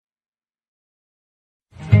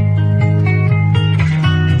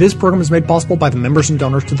This program is made possible by the members and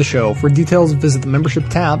donors to the show. For details, visit the membership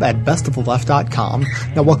tab at bestoftheleft.com.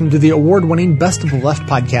 Now, welcome to the award-winning Best of the Left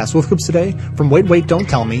podcast with clips today from Wait, Wait, Don't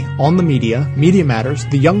Tell Me, On the Media, Media Matters,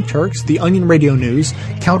 The Young Turks, The Onion Radio News,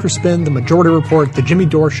 Counterspin, The Majority Report, The Jimmy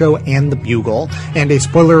Dore Show, and The Bugle. And a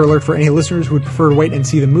spoiler alert for any listeners who would prefer to wait and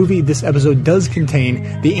see the movie, this episode does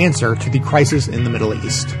contain the answer to the crisis in the Middle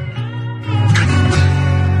East.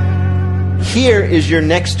 Here is your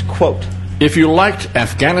next quote. If you liked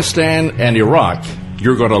Afghanistan and Iraq,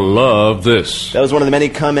 you're going to love this. That was one of the many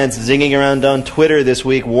comments zinging around on Twitter this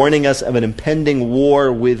week, warning us of an impending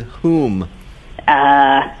war with whom?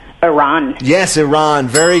 Iran. Yes, Iran.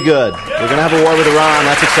 Very good. We're going to have a war with Iran.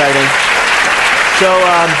 That's exciting.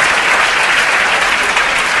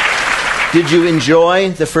 So, did you enjoy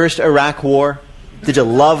the first Iraq war? Did you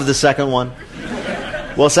love the second one?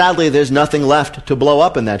 Well, sadly, there's nothing left to blow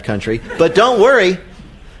up in that country. But don't worry,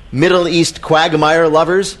 Middle East quagmire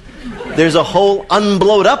lovers. There's a whole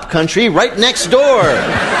unblowed up country right next door.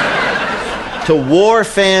 To war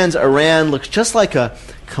fans, Iran looks just like a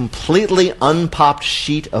completely unpopped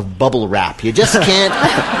sheet of bubble wrap. You just can't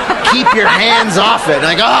keep your hands off it.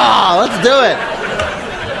 Like, let's do it.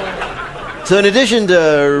 So in addition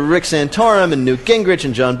to Rick Santorum and Newt Gingrich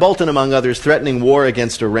and John Bolton, among others, threatening war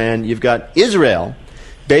against Iran, you've got Israel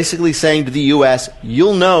basically saying to the U.S.,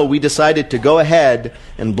 you'll know we decided to go ahead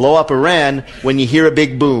and blow up Iran when you hear a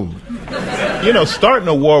big boom. You know, starting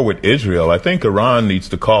a war with Israel, I think Iran needs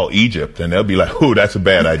to call Egypt, and they'll be like, ooh, that's a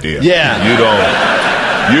bad idea.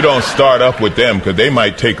 Yeah. You don't start up with them, because they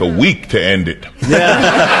might take a week to end it. Yeah.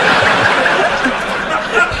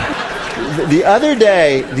 The other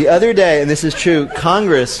day, and this is true,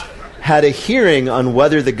 Congress had a hearing on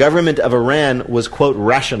whether the government of Iran was, quote,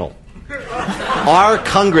 rational. Our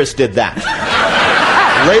Congress did that.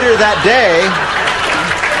 Later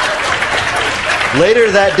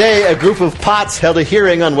that day, a group of pots held a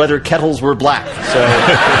hearing on whether kettles were black. So,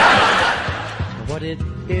 what it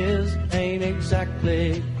is ain't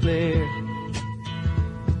exactly clear.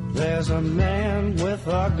 There's a man with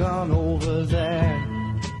a gun over there,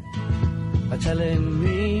 telling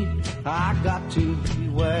me I got to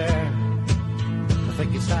beware. I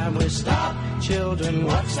think it's time we stop, children.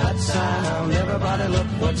 What's that sound? Everybody look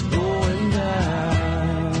what's going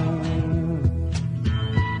down.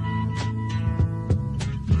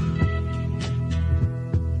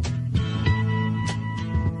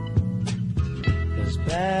 There's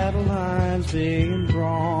battle lines being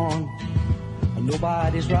drawn.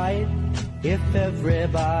 Nobody's right if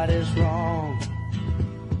everybody's wrong.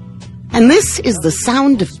 And this is the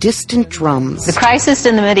sound of distant drums. The crisis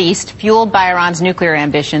in the Mideast, fueled by Iran's nuclear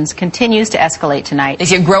ambitions, continues to escalate tonight. They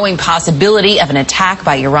see a growing possibility of an attack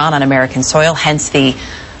by Iran on American soil, hence the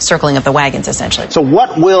circling of the wagons, essentially. So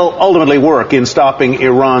what will ultimately work in stopping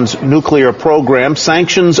Iran's nuclear program?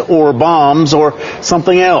 Sanctions or bombs or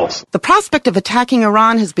something else? The prospect of attacking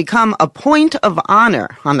Iran has become a point of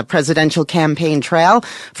honor on the presidential campaign trail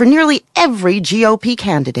for nearly every GOP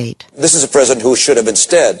candidate. This is a president who should have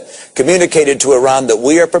instead communicated to Iran that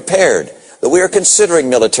we are prepared, that we are considering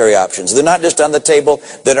military options. They're not just on the table,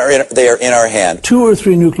 they are in our hand. 2 or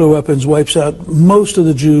 3 nuclear weapons wipes out most of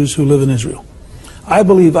the Jews who live in Israel. I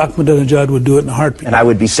believe Ahmadinejad would do it in a heartbeat. And I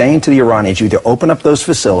would be saying to the Iranians, you either open up those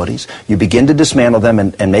facilities, you begin to dismantle them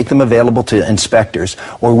and make them available to inspectors,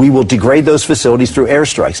 or we will degrade those facilities through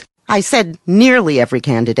airstrikes. I said nearly every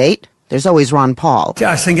candidate. There's always Ron Paul.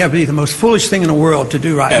 I think that would be the most foolish thing in the world to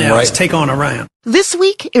do right now is take on Iran. This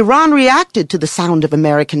week, Iran reacted to the sound of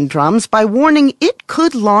American drums by warning it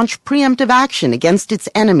could launch preemptive action against its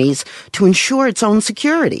enemies to ensure its own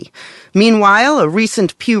security. Meanwhile, a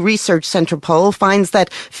recent Pew Research Center poll finds that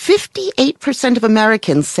 58% of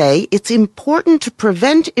Americans say it's important to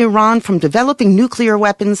prevent Iran from developing nuclear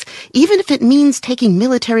weapons, even if it means taking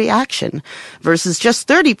military action, versus just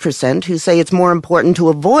 30% who say it's more important to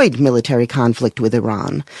avoid military conflict with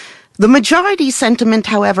Iran. The majority sentiment,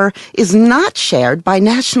 however, is not shared by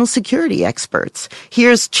national security experts.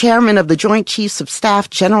 Here's Chairman of the Joint Chiefs of Staff,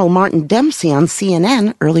 General Martin Dempsey, on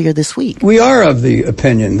CNN earlier this week. We are of the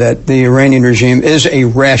opinion that the Iranian regime is a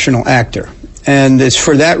rational actor. And it's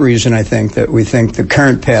for that reason, I think, that we think the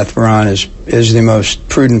current path we're on is the most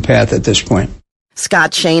prudent path at this point.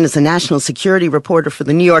 Scott Shane is a national security reporter for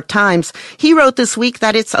the New York Times. He wrote this week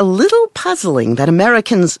that it's a little puzzling that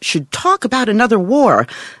Americans should talk about another war,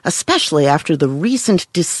 especially after the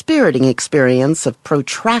recent dispiriting experience of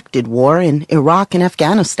protracted war in Iraq and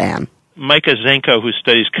Afghanistan. Micah Zenko, who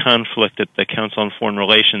studies conflict at the Council on Foreign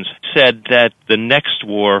Relations, said that the next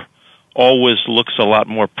war always looks a lot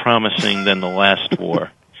more promising than the last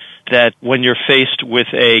war. that when you're faced with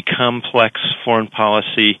a complex foreign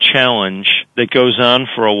policy challenge that goes on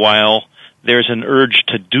for a while, there's an urge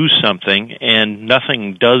to do something, and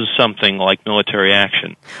nothing does something like military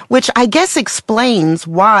action. Which I guess explains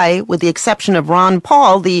why, with the exception of Ron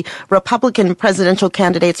Paul, the Republican presidential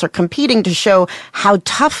candidates are competing to show how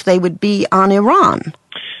tough they would be on Iran.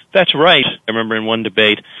 That's right. I remember in one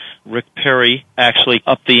debate, Rick Perry actually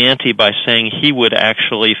upped the ante by saying he would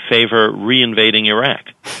actually favor reinvading Iraq.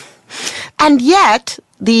 And yet,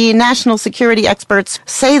 the national security experts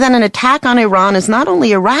say that an attack on Iran is not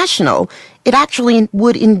only irrational, it actually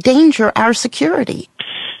would endanger our security.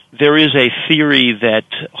 There is a theory that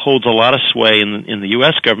holds a lot of sway in the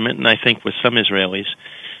U.S. government, and I think with some Israelis,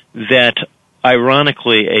 that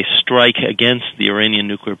ironically a strike against the Iranian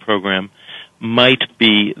nuclear program might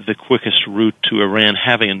be the quickest route to Iran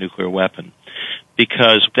having a nuclear weapon,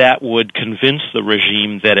 because that would convince the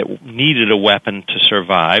regime that it needed a weapon to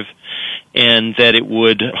survive, and that it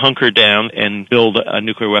would hunker down and build a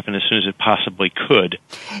nuclear weapon as soon as it possibly could.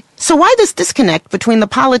 So why this disconnect between the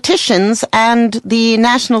politicians and the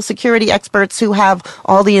national security experts who have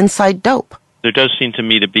all the inside dope? There does seem to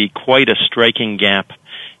me to be quite a striking gap.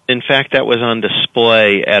 In fact, that was on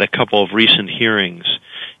display at a couple of recent hearings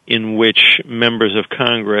in which members of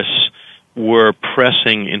Congress were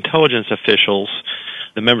pressing intelligence officials.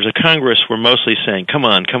 The members of Congress were mostly saying, come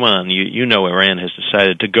on, you know Iran has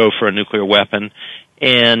decided to go for a nuclear weapon.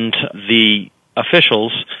 And the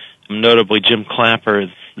officials, notably Jim Clapper,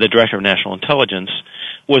 the Director of National Intelligence,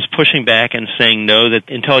 was pushing back and saying no, that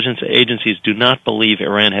intelligence agencies do not believe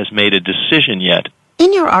Iran has made a decision yet.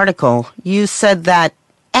 In your article, you said that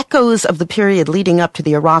echoes of the period leading up to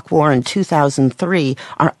the Iraq War in 2003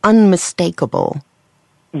 are unmistakable.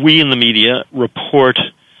 We in the media report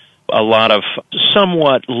a lot of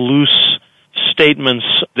somewhat loose statements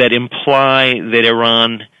that imply that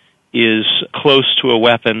Iran is close to a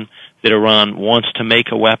weapon, that Iran wants to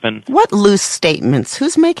make a weapon. What loose statements?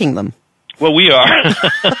 Who's making them? Well, we are.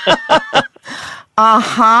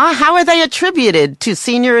 How are they attributed? To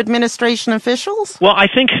senior administration officials? Well, I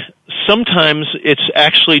think sometimes it's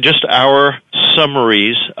actually just our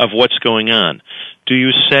summaries of what's going on. Do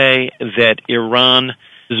you say that Iran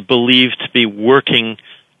is believed to be working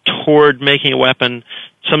toward making a weapon?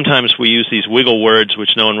 Sometimes we use these wiggle words,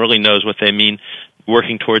 which no one really knows what they mean,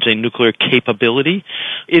 working towards a nuclear capability.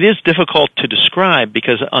 It is difficult to describe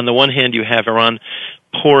because on the one hand you have Iran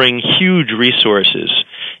pouring huge resources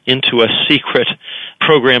into a secret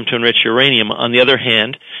program to enrich uranium. On the other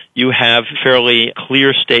hand, you have fairly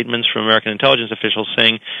clear statements from American intelligence officials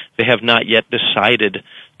saying they have not yet decided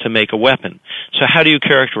to make a weapon. So how do you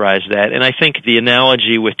characterize that? And I think the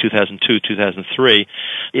analogy with 2002, 2003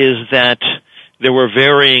 is that there were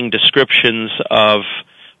varying descriptions of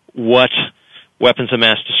what weapons of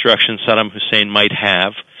mass destruction Saddam Hussein might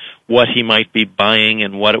have, what he might be buying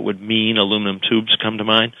and what it would mean. Aluminum tubes come to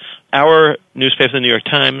mind. Our newspaper, the New York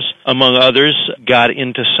Times, among others, got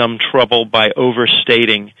into some trouble by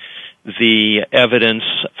overstating the evidence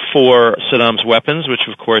for Saddam's weapons, which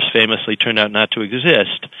of course famously turned out not to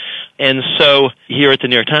exist. And so here at the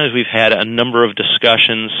New York Times we've had a number of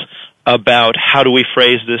discussions about how do we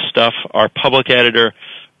phrase this stuff. Our public editor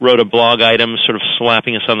wrote a blog item sort of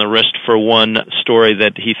slapping us on the wrist for one story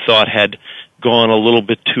that he thought had gone a little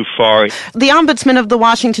bit too far. The ombudsman of the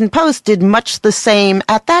Washington Post did much the same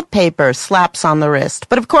at that paper, slaps on the wrist.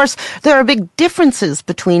 But of course, there are big differences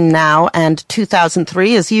between now and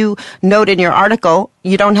 2003. As you note in your article,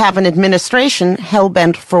 you don't have an administration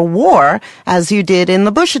hell-bent for war, as you did in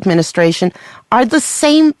the Bush administration. Are the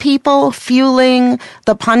same people fueling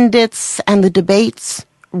the pundits and the debates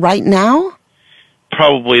right now?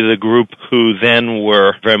 Probably the group who then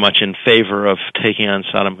were very much in favor of taking on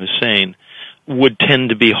Saddam Hussein would tend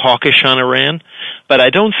to be hawkish on Iran, but I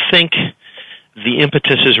don't think the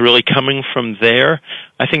impetus is really coming from there.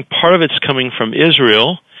 I think part of it's coming from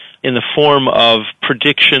Israel in the form of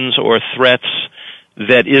predictions or threats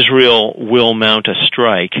that Israel will mount a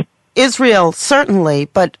strike. Israel, certainly,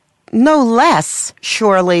 but no less,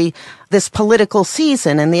 surely, this political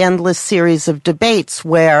season and the endless series of debates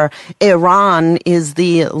where Iran is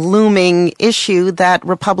the looming issue that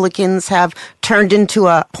Republicans have turned into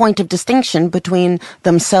a point of distinction between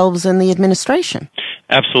themselves and the administration.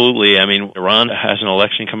 Absolutely. I mean, Iran has an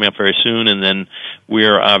election coming up very soon, and then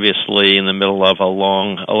we're obviously in the middle of a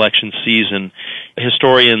long election season.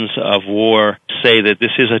 Historians of war say that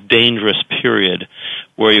this is a dangerous period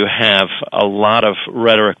where you have a lot of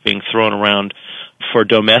rhetoric being thrown around for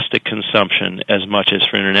domestic consumption as much as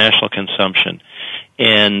for international consumption.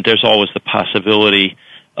 And there's always the possibility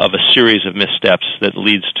of a series of missteps that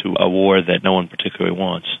leads to a war that no one particularly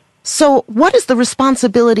wants. So what is the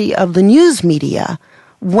responsibility of the news media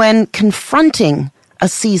when confronting a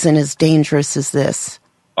season as dangerous as this?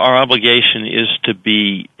 Our obligation is to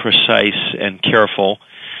be precise and careful,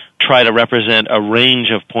 try to represent a range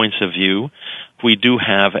of points of view. We do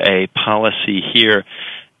have a policy here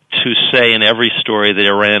to say in every story that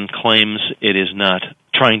Iran claims it is not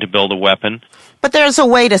trying to build a weapon. But there's a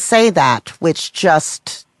way to say that which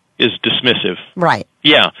just is dismissive. Right.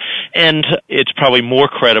 Yeah. And it's probably more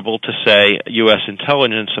credible to say U.S.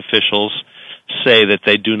 intelligence officials say that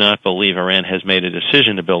they do not believe Iran has made a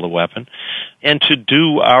decision to build a weapon. And to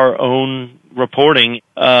do our own reporting,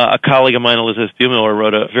 a colleague of mine, Elizabeth Buemiller,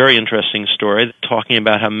 wrote a very interesting story talking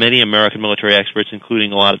about how many American military experts,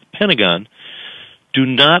 including a lot at the Pentagon, do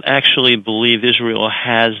not actually believe Israel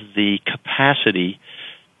has the capacity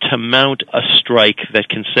to mount a strike that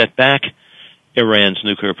can set back Iran's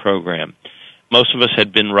nuclear program. Most of us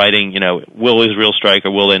had been writing, will Israel strike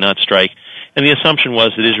or will they not strike? And the assumption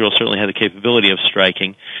was that Israel certainly had the capability of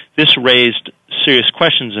striking. This raised serious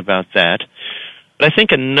questions about that. But I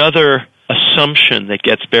think another assumption that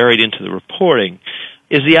gets buried into the reporting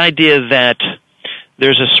is the idea that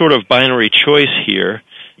there's a sort of binary choice here.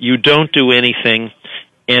 You don't do anything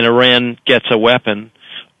and Iran gets a weapon,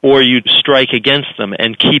 or you strike against them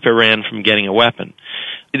and keep Iran from getting a weapon.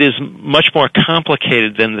 It is much more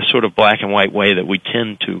complicated than the sort of black and white way that we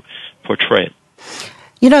tend to portray it.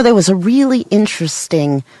 There was a really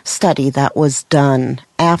interesting study that was done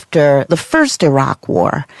after the first Iraq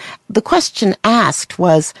War. The question asked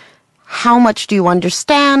was, how much do you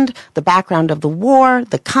understand the background of the war,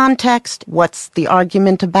 the context, what's the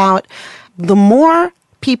argument about? The more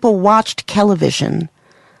people watched television,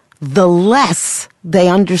 the less they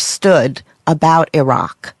understood about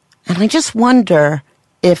Iraq. And I just wonder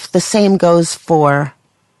if the same goes for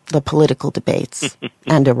the political debates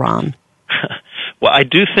and Iran. Well, I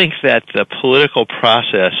do think that the political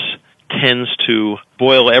process tends to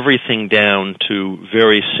boil everything down to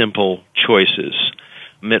very simple choices.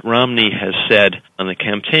 Mitt Romney has said on the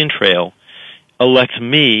campaign trail, elect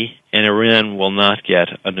me and Iran will not get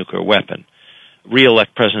a nuclear weapon.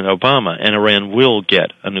 Re-elect President Obama and Iran will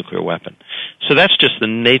get a nuclear weapon. So that's just the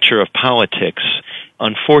nature of politics.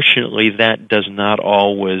 Unfortunately, that does not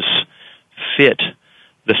always fit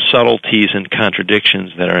the subtleties and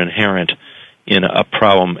contradictions that are inherent in a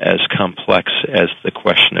problem as complex as the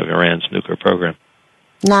question of Iran's nuclear program.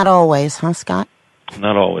 Not always, huh, Scott?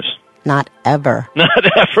 Not always. Not ever.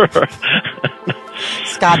 Not ever.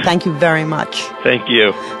 Scott, thank you very much. Thank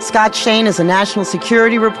you. Scott Shane is a national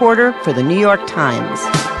security reporter for the New York Times.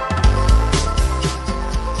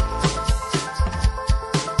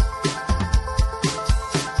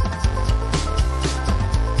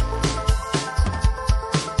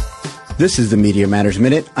 This is the Media Matters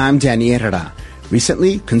Minute. I'm Danny Herrera.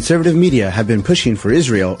 Recently, conservative media have been pushing for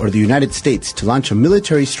Israel or the United States to launch a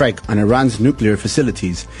military strike on Iran's nuclear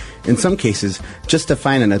facilities, in some cases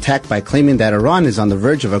justifying an attack by claiming that Iran is on the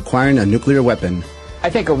verge of acquiring a nuclear weapon. I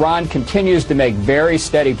think Iran continues to make very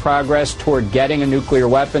steady progress toward getting a nuclear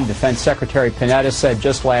weapon. Defense Secretary Panetta said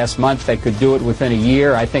just last month they could do it within a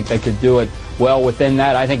year. I think they could do it well within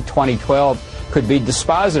that. I think 2012 could be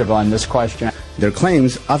dispositive on this question. Their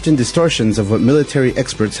claims, often distortions of what military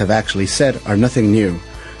experts have actually said, are nothing new.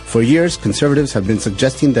 For years, conservatives have been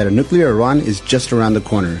suggesting that a nuclear Iran is just around the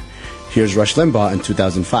corner. Here's Rush Limbaugh in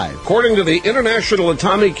 2005. According to the International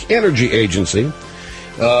Atomic Energy Agency,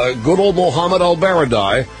 good old Mohammed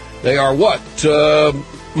al-Baradei, they are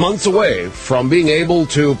months away from being able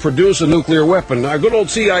to produce a nuclear weapon. Our good old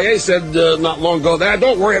CIA said not long ago that,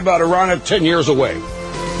 don't worry about Iran, at 10 years away.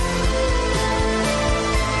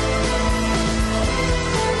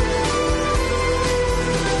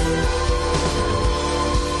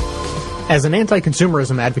 As an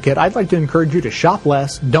anti-consumerism advocate, I'd like to encourage you to shop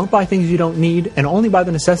less, don't buy things you don't need, and only buy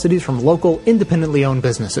the necessities from local, independently owned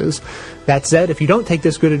businesses. That said, if you don't take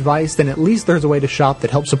this good advice, then at least there's a way to shop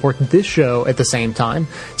that helps support this show at the same time.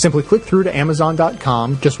 Simply click through to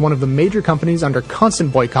Amazon.com, just one of the major companies under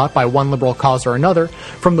constant boycott by one liberal cause or another,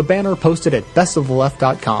 from the banner posted at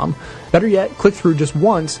bestoftheleft.com. Better yet, click through just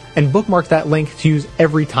once and bookmark that link to use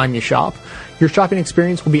every time you shop. Your shopping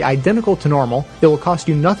experience will be identical to normal. It will cost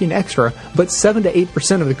you nothing extra, but 7 to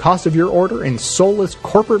 8% of the cost of your order in soulless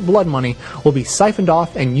corporate blood money will be siphoned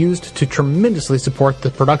off and used to tremendously support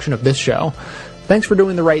the production of this show. Thanks for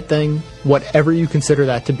doing the right thing, whatever you consider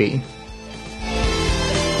that to be.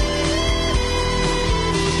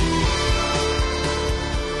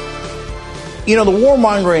 The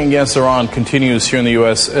warmongering against Iran continues here in the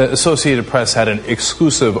U.S. Associated Press had an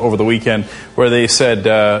exclusive over the weekend where they said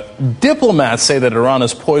diplomats say that Iran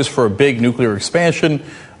is poised for a big nuclear expansion.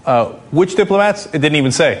 Which diplomats? It didn't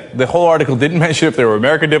even say. The whole article didn't mention if they were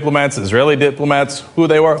American diplomats, Israeli diplomats, who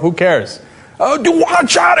they were. Who cares? Oh,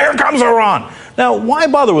 watch out, here comes Iran. Now, why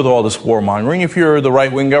bother with all this warmongering if you're the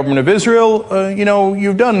right-wing government of Israel?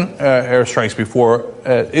 You've done airstrikes before,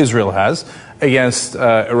 Israel has, against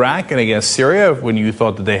Iraq and against Syria when you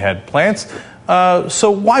thought that they had plants.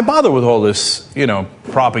 So why bother with all this,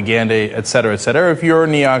 propaganda, et cetera, if you're a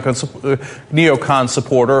neocon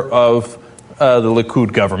supporter of the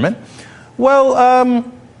Likud government? Well,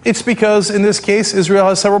 it's because in this case, Israel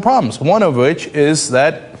has several problems. One of which is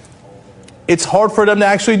that it's hard for them to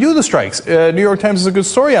actually do the strikes. New York Times has a good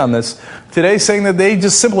story on this today, saying that they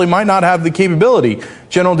just simply might not have the capability.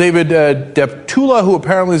 General David Deptula, who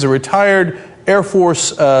apparently is a retired Air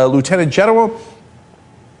Force lieutenant general,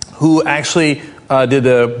 who actually did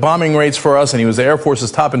the bombing raids for us, and he was the Air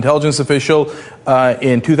Force's top intelligence official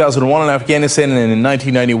in 2001 in Afghanistan and in the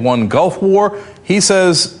 1991 Gulf War. He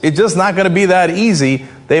says it's just not going to be that easy.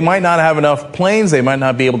 They might not have enough planes. They might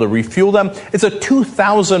not be able to refuel them. It's a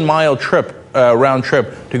 2,000-mile trip, round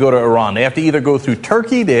trip, to go to Iran. They have to either go through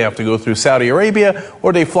Turkey, they have to go through Saudi Arabia,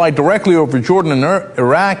 or they fly directly over Jordan and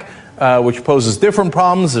Iraq, which poses different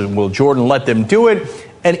problems. And will Jordan let them do it?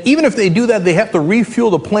 And even if they do that, they have to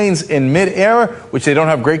refuel the planes in mid-air, which they don't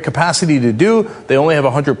have great capacity to do. They only have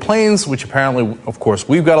 100 planes, which apparently, of course,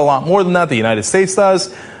 we've got a lot more than that. The United States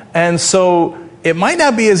does. And so it might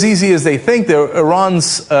not be as easy as they think.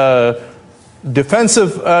 Iran's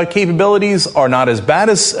defensive capabilities are not as bad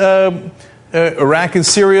as Iraq and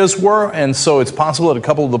Syria's were. And so it's possible that a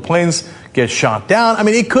couple of the planes get shot down. I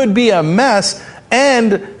mean, it could be a mess.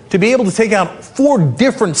 And to be able to take out 4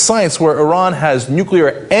 different sites where Iran has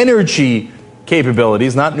nuclear energy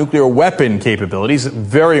capabilities, not nuclear weapon capabilities,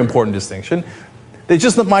 very important distinction, they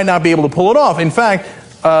just might not be able to pull it off. In fact,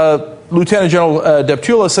 Lieutenant General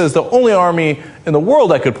Deptula says the only army in the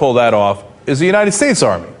world that could pull that off is the United States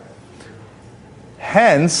Army.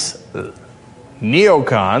 Hence,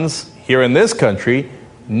 neocons here in this country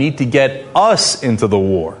need to get us into the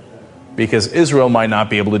war because Israel might not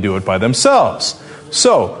be able to do it by themselves.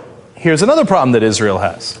 So, here's another problem that Israel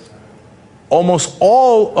has. Almost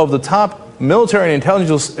all of the top military and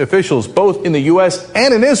intelligence officials, both in the U.S.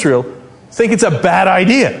 and in Israel, think it's a bad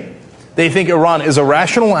idea. They think Iran is a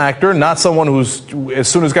rational actor, not someone who's, as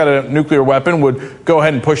soon as got a nuclear weapon, would go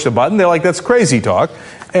ahead and push the button. They're like, that's crazy talk.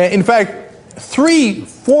 In fact, 3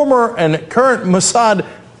 former and current Mossad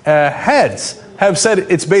heads have said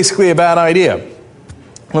it's basically a bad idea.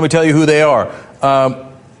 Let me tell you who they are.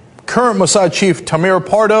 Current Mossad chief Tamir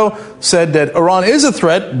Pardo said that Iran is a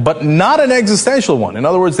threat, but not an existential one. In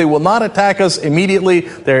other words, they will not attack us immediately.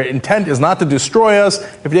 Their intent is not to destroy us.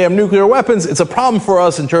 If they have nuclear weapons, it's a problem for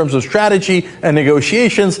us in terms of strategy and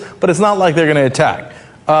negotiations, but it's not like they're going to attack.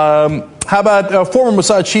 How about former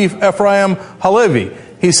Mossad chief Ephraim Halevi?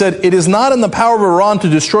 He said, it is not in the power of Iran to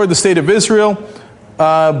destroy the state of Israel,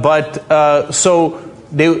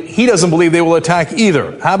 he doesn't believe they will attack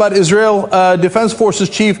either. How about Israel Defense Forces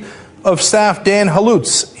Chief of Staff Dan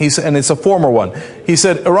Halutz? And it's a former one. He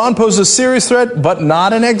said, Iran poses a serious threat, but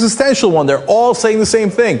not an existential one. They're all saying the same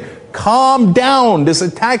thing. Calm down. This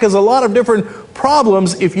attack has a lot of different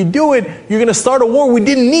problems. If you do it, you're going to start a war we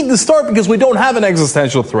didn't need to start because we don't have an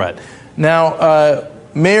existential threat. Now,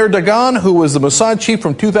 Meir Dagan, who was the Mossad chief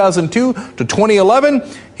from 2002 to 2011,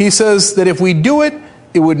 he says that if we do it,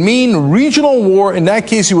 it would mean regional war. In that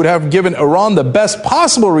case, you would have given Iran the best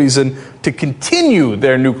possible reason to continue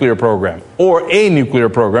their nuclear program, or a nuclear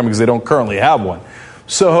program, because they don't currently have one.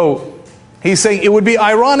 So he's saying it would be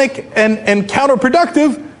ironic and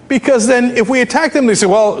counterproductive, because then if we attack them, they say,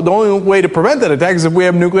 well, the only way to prevent that attack is if we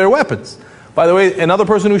have nuclear weapons. By the way, another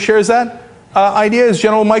person who shares that idea is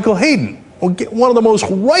General Michael Hayden, one of the most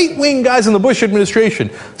right-wing guys in the Bush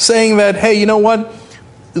administration, saying that, hey, you know what?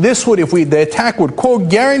 This would, the attack would, quote,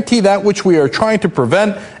 guarantee that which we are trying to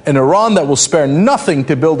prevent, an Iran that will spare nothing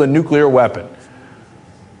to build a nuclear weapon.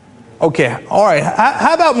 Okay, all right.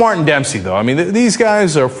 How about Martin Dempsey, though? I mean, these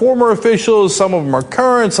guys are former officials. Some of them are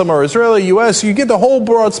current. Some are Israeli, U.S. You get the whole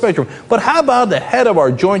broad spectrum. But how about the head of our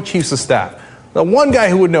Joint Chiefs of Staff? The one guy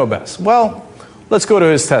who would know best. Well, let's go to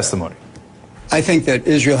his testimony. I think that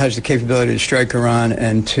Israel has the capability to strike Iran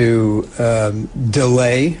and to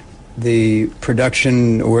delay the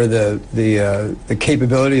production or the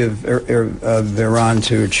capability of Iran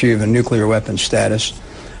to achieve a nuclear weapon status,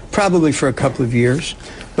 probably for a couple of years.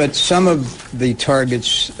 But some of the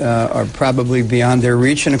targets are probably beyond their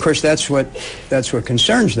reach, and of course that's what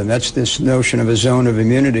concerns them. That's this notion of a zone of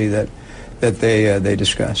immunity that they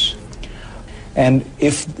discuss. And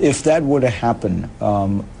if that were to happen,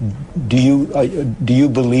 do you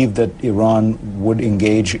believe that Iran would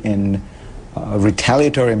engage in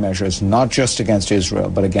retaliatory measures, not just against Israel,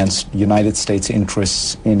 but against United States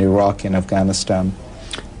interests in Iraq and Afghanistan?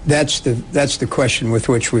 That's the question with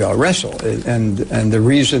which we all wrestle, and the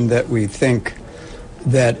reason that we think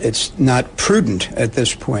that it's not prudent at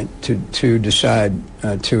this point to decide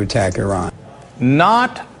to attack Iran.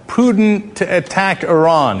 Not prudent to attack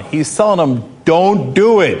Iran. He's telling them, don't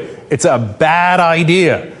do it. It's a bad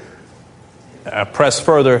idea. Press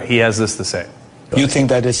further, he has this to say. You think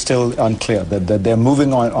that is still unclear, that they're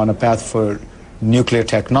moving on a path for nuclear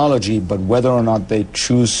technology, but whether or not they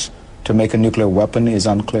choose to make a nuclear weapon is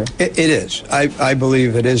unclear? It is. I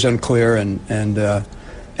believe it is unclear, and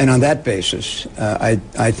on that basis,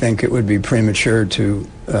 I think it would be premature to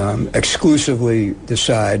exclusively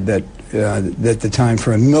decide that the time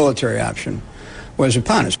for a military option was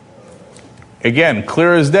upon us. Again,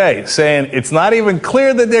 clear as day, saying it's not even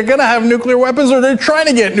clear that they're going to have nuclear weapons or they're trying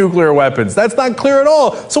to get nuclear weapons. That's not clear at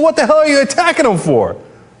all. So what the hell are you attacking them for?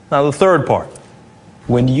 Now, the third part.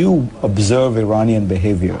 When you observe Iranian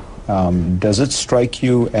behavior, does it strike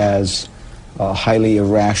you as highly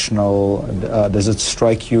irrational? Does it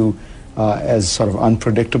strike you as sort of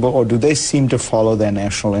unpredictable? Or do they seem to follow their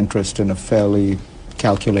national interest in a fairly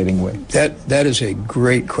calculating way? That is a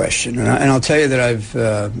great question, and I'll tell you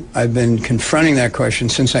that I've been confronting that question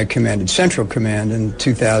since I commanded Central Command in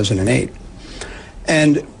 2008,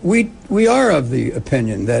 and we are of the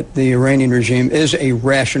opinion that the Iranian regime is a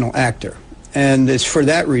rational actor, and it's for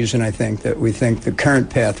that reason I think that we think the current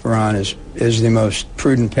path we're on is the most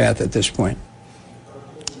prudent path at this point.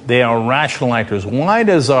 They are rational actors. Why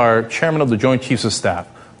does our chairman of the Joint Chiefs of Staff,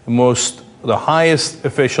 the highest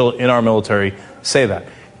official in our military, say that?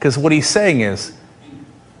 Because what he's saying is,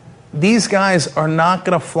 these guys are not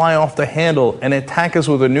going to fly off the handle and attack us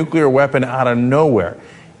with a nuclear weapon out of nowhere.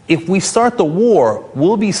 If we start the war,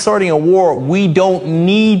 we'll be starting a war we don't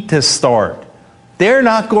need to start. They're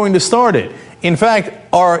not going to start it. In fact,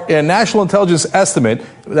 our national intelligence estimate,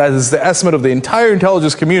 that is the estimate of the entire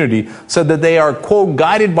intelligence community, said that they are, quote,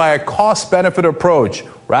 guided by a cost-benefit approach.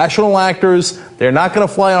 Rational actors, they're not going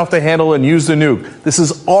to fly off the handle and use the nuke. This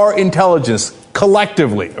is our intelligence,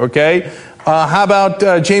 collectively, okay? How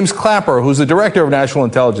about James Clapper, who's the director of national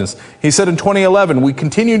intelligence? He said in 2011, we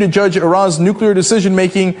continue to judge Iran's nuclear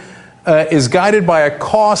decision-making is guided by a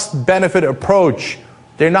cost-benefit approach.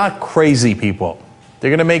 They're not crazy people. They're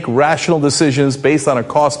going to make rational decisions based on a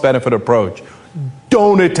cost-benefit approach.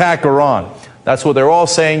 Don't attack Iran. That's what they're all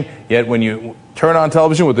saying, yet when you turn on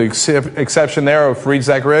television, with the exception there of Fareed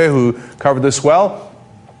Zakaria, who covered this well,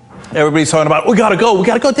 everybody's talking about, we gotta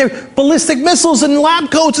go there, ballistic missiles and lab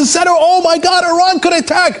coats, etc. Oh my God, Iran could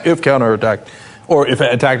attack, if counterattacked, or if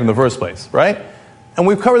attacked in the first place, right? And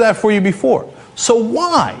we've covered that for you before. So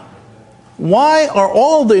why are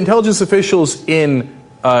all the intelligence officials in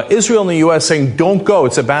Israel and the U.S. saying, don't go,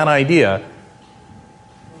 it's a bad idea,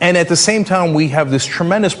 and at the same time we have this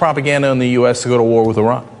tremendous propaganda in the U.S. to go to war with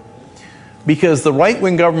Iran? Because the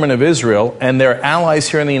right-wing government of Israel and their allies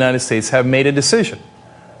here in the United States have made a decision.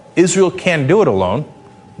 Israel can't do it alone.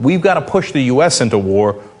 We've got to push the U.S. into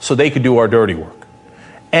war so they could do our dirty work.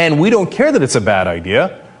 And we don't care that it's a bad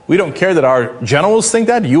idea. We don't care that our generals think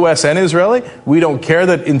that, U.S. and Israeli. We don't care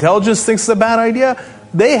that intelligence thinks it's a bad idea.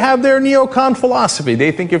 They have their neocon philosophy.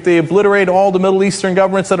 They think if they obliterate all the Middle Eastern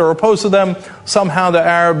governments that are opposed to them, somehow the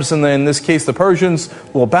Arabs, and in this case the Persians,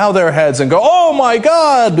 will bow their heads and go, oh my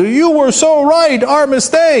God, you were so right, our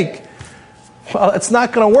mistake. Well, it's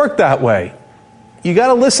not going to work that way. You got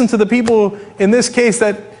to listen to the people in this case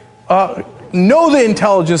that know the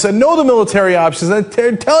intelligence and know the military options, and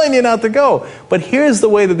they're telling you not to go. But here's the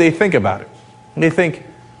way that they think about it. They think,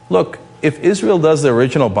 look, if Israel does the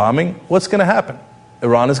original bombing, what's going to happen?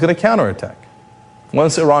 Iran is going to counterattack.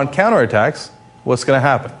 Once Iran counterattacks, what's going to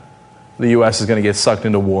happen? The U.S. is going to get sucked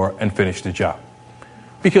into war and finish the job.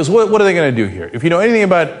 Because what are they going to do here? If you know anything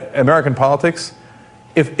about American politics,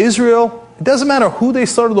 if Israel, it doesn't matter who they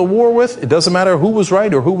started the war with, it doesn't matter who was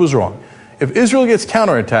right or who was wrong. If Israel gets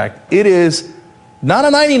counterattacked, it is not a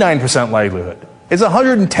 99% likelihood. It's a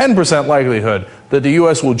 110% likelihood that the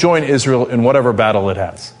U.S. will join Israel in whatever battle it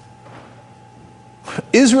has.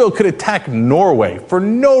 Israel could attack Norway for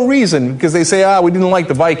no reason because they say, we didn't like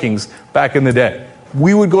the Vikings back in the day.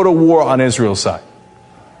 We would go to war on Israel's side.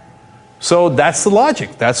 So that's the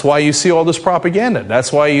logic. That's why you see all this propaganda.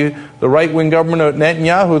 That's why the right-wing government of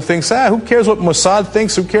Netanyahu thinks, who cares what Mossad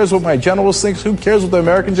thinks? Who cares what my generals think? Who cares what the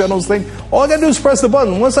American generals think? All I got to do is press the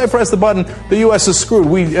button. Once I press the button, the U.S. is screwed.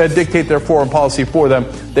 We dictate their foreign policy for them.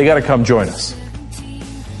 They got to come join us.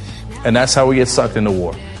 And that's how we get sucked into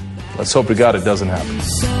war. Let's hope to God it doesn't happen.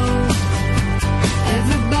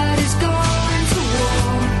 Everybody's going to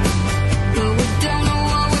war, but we don't know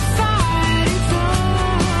what we're fighting for.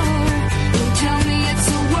 Don't tell me it's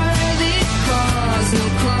a worthy cause. No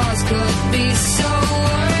cause could be so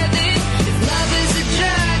worthy. If love is a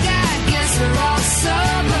drug, I guess we're all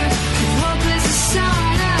sober. If hope is a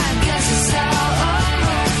song, I guess it's all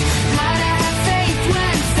over. How to have faith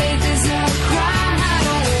when faith is a crime? I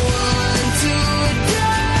don't want to die.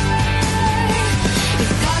 If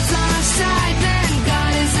God's on our side, then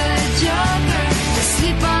God is a joker.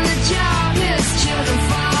 Asleep on the job, his children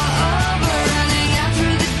fall over. Running out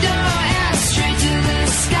through the door and straight to the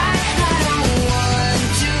sky. I don't want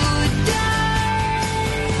to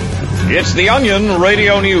die. It's the Onion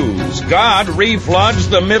Radio News. God refloods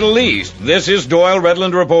the Middle East. This is Doyle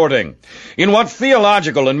Redland reporting. In what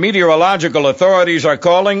theological and meteorological authorities are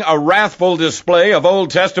calling a wrathful display of Old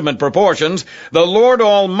Testament proportions, the Lord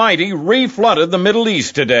Almighty reflooded the Middle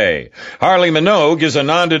East today. Harley Minogue is a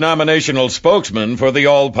non-denominational spokesman for the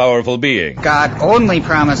all-powerful being. God only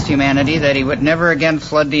promised humanity that he would never again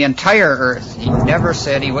flood the entire earth. He never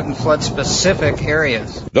said he wouldn't flood specific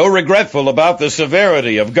areas. Though regretful about the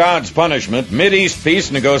severity of God's punishment, Mideast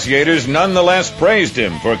peace negotiators nonetheless praised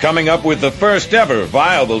him for coming up with the first ever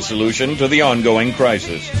viable solution to the ongoing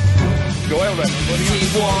crisis. Deep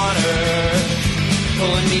water,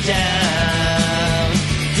 pulling me down.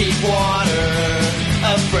 Deep water,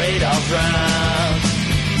 afraid I'll drown.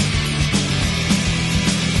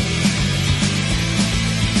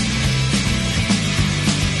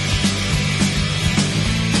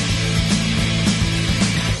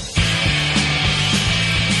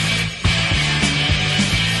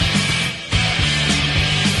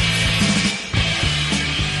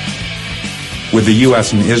 With the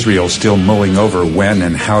U.S. and Israel still mulling over when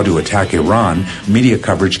and how to attack Iran, media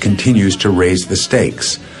coverage continues to raise the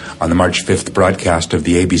stakes. On the March 5th broadcast of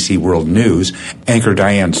the ABC World News, anchor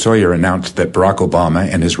Diane Sawyer announced that Barack Obama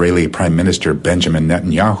and Israeli Prime Minister Benjamin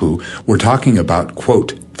Netanyahu were talking about,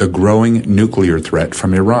 quote, the growing nuclear threat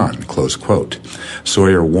from Iran, close quote.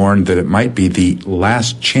 Sawyer warned that it might be the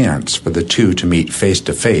last chance for the two to meet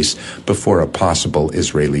face-to-face before a possible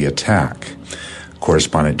Israeli attack.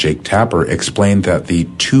 Correspondent Jake Tapper explained that the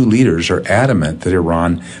two leaders are adamant that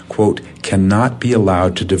Iran, quote, cannot be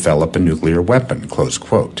allowed to develop a nuclear weapon, close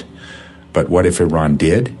quote. But what if Iran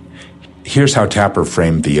did? Here's how Tapper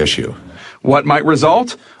framed the issue. What might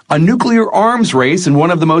result? A nuclear arms race in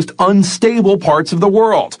one of the most unstable parts of the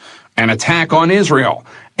world, an attack on Israel,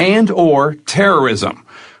 and or terrorism.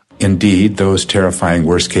 Indeed, those terrifying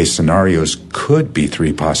worst-case scenarios could be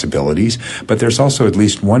three possibilities, but there's also at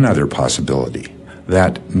least one other possibility,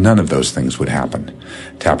 that none of those things would happen.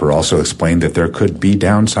 Tapper also explained that there could be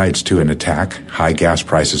downsides to an attack, high gas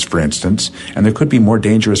prices, for instance, and there could be more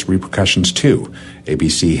dangerous repercussions, too.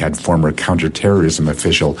 ABC had former counterterrorism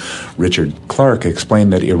official Richard Clark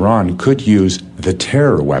explain that Iran could use the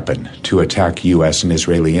terror weapon to attack U.S. and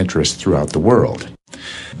Israeli interests throughout the world.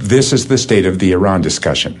 This is the state of the Iran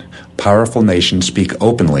discussion. Powerful nations speak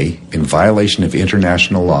openly, in violation of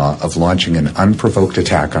international law, of launching an unprovoked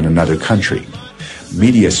attack on another country.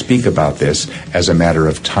 Media speak about this as a matter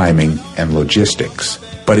of timing and logistics.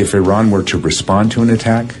 But if Iran were to respond to an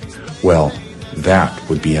attack, well, that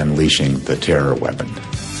would be unleashing the terror weapon.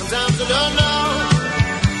 Sometimes I don't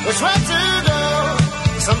know which way to go.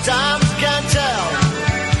 Sometimes I can't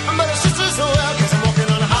tell. But it's just as well 'cause I'm walking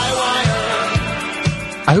on a high wire.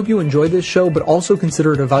 I hope you enjoyed this show, but also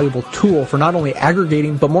consider it a valuable tool for not only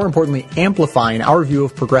aggregating, but more importantly, amplifying our view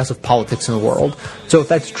of progressive politics in the world. So if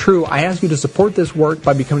that's true, I ask you to support this work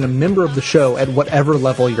by becoming a member of the show at whatever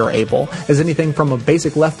level you're able, as anything from a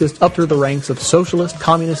basic leftist up through the ranks of socialist,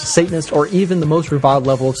 communist, Satanist, or even the most reviled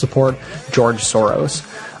level of support, George Soros.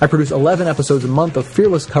 I produce 11 episodes a month of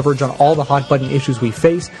fearless coverage on all the hot-button issues we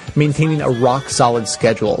face, maintaining a rock-solid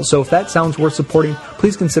schedule. So if that sounds worth supporting,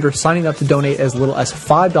 please consider signing up to donate as little as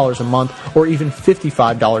 $5 a month or even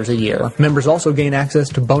 $55 a year. Members also gain access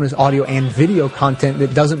to bonus audio and video content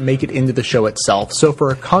that doesn't make it into the show itself. So for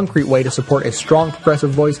a concrete way to support a strong progressive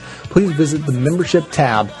voice, please visit the membership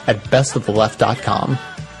tab at bestoftheleft.com.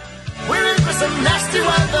 We're in for some nasty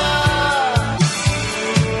weather.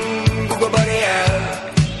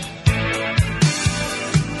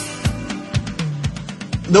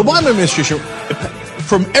 The Obama administration,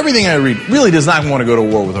 from everything I read, really does not want to go to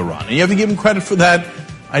war with Iran. And you have to give him credit for that.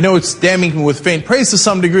 I know it's damning with faint praise to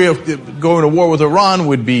some degree. Of going to war with Iran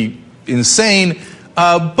would be insane.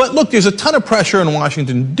 But look, there's a ton of pressure in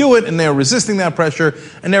Washington to do it, and they're resisting that pressure,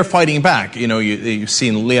 and they're fighting back. You know, you've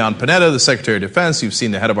seen Leon Panetta, the Secretary of Defense. You've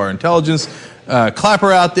seen the head of our intelligence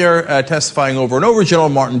Clapper out there testifying over and over. General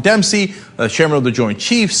Martin Dempsey, chairman of the Joint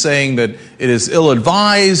Chiefs, saying that it is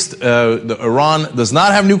ill-advised. Iran does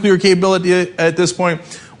not have nuclear capability at this point.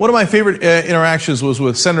 One of my favorite interactions was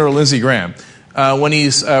with Senator Lindsey Graham when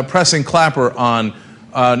he's pressing Clapper on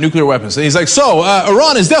nuclear weapons. And he's like, so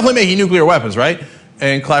Iran is definitely making nuclear weapons, right?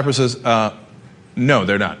 And Clapper says, no,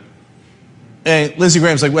 they're not. And Lindsey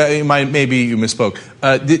Graham's like, well, maybe you misspoke.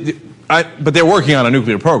 But they're working on a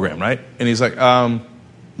nuclear program, right? And he's like,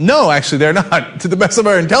 no, actually, they're not. To the best of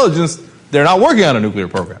our intelligence, they're not working on a nuclear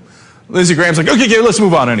program. Lindsey Graham's like, okay, let's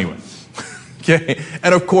move on anyway. Okay?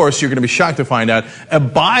 And of course, you're going to be shocked to find out a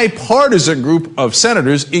bipartisan group of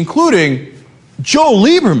senators, including Joe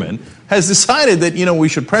Lieberman, has decided that, we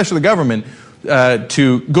should pressure the government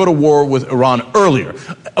to go to war with Iran earlier.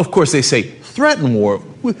 Of course, they say threaten war.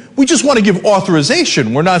 We just want to give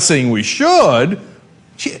authorization. We're not saying we should.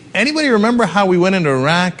 Anybody remember how we went into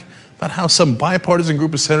Iraq? About how some bipartisan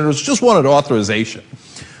group of senators just wanted authorization.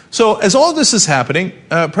 So as all this is happening,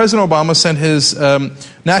 President Obama sent his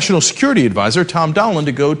national security advisor, Tom Donilon,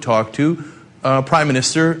 to go talk to Prime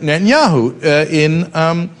Minister Netanyahu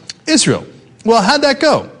in Israel. Well, how'd that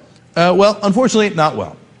go? Well, unfortunately, not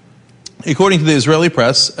well. According to the Israeli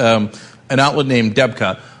press, an outlet named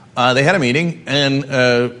Debka, they had a meeting, and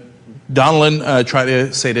Donilon tried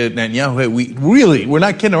to say to Netanyahu, hey, we're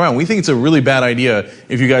not kidding around. We think it's a really bad idea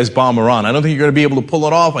if you guys bomb Iran. I don't think you're going to be able to pull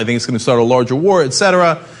it off. I think it's going to start a larger war,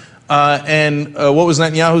 etc. And what was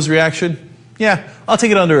Netanyahu's reaction? Yeah, I'll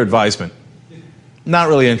take it under advisement. Not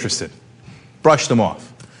really interested. Brushed them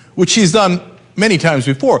off, which he's done many times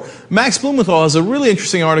before. Max Blumenthal has a really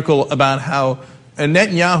interesting article about how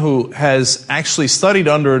Netanyahu has actually studied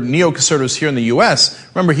under neoconservatives here in the U.S.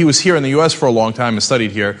 Remember, he was here in the U.S. for a long time and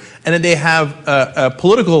studied here. And that they have a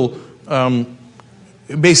political,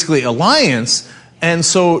 basically, alliance. And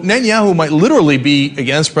so Netanyahu might literally be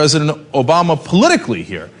against President Obama politically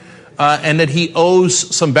here. And that he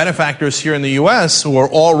owes some benefactors here in the U.S. who are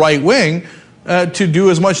all right-wing to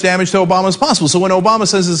do as much damage to Obama as possible. So when Obama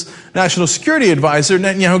says his national security advisor,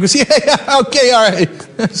 Netanyahu goes, yeah, okay, all right.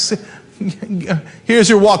 Here's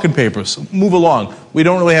your walking papers. Move along. We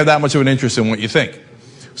don't really have that much of an interest in what you think.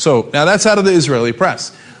 So now that's out of the Israeli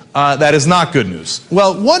press. That is not good news.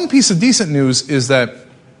 Well, one piece of decent news is that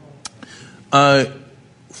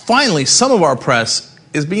finally some of our press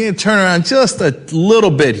is beginning to turn around just a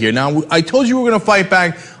little bit here. Now, I told you we were going to fight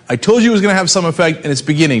back. I told you it was going to have some effect, and it's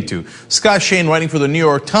beginning to. Scott Shane, writing for the New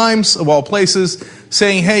York Times, of all places,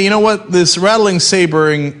 saying, hey, you know what? This rattle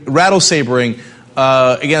sabering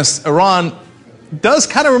against Iran does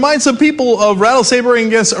kind of remind some people of rattle sabering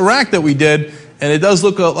against Iraq that we did, and it does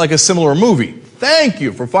look like a similar movie. Thank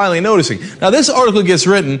you for finally noticing. Now, this article gets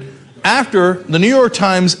written after the New York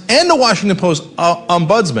Times and the Washington Post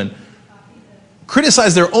ombudsman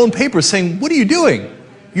criticized their own papers, saying, what are you doing?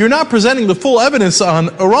 You're not presenting the full evidence on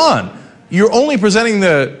Iran. You're only presenting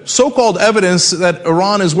the so-called evidence that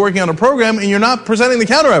Iran is working on a program, and you're not presenting the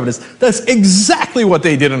counter-evidence. That's exactly what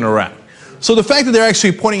they did in Iraq. So the fact that they're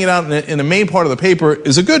actually pointing it out in the main part of the paper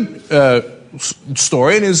is a good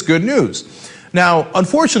story and is good news. Now,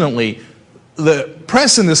 unfortunately, the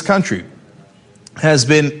press in this country has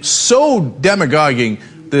been so demagoguing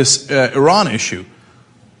this Iran issue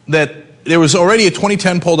that there was already a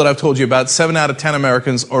 2010 poll that I've told you about. 7 out of 10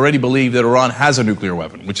 Americans already believe that Iran has a nuclear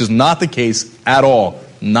weapon, which is not the case at all.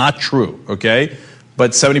 Not true, okay?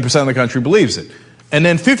 But 70% of the country believes it. And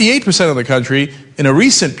then 58% of the country, in a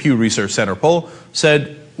recent Pew Research Center poll,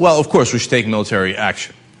 said, well, of course, we should take military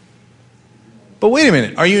action. But wait a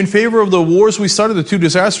minute. Are you in favor of the wars we started, the 2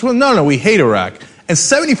 disastrous ones? No, we hate Iraq. And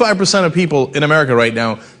 75% of people in America right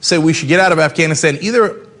now say we should get out of Afghanistan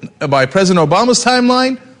either by President Obama's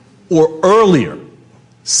timeline or earlier.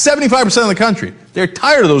 75% of the country. They're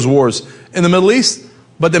tired of those wars in the Middle East.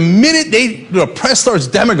 But the minute the press starts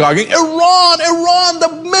demagoguing, Iran,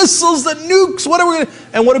 the missiles, the nukes, what are we going to...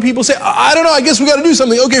 And what do people say? I don't know, I guess we got to do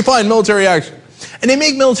something. Okay, fine, military action. And they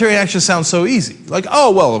make military action sound so easy. Like,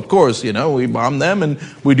 oh, well, of course, we bomb them and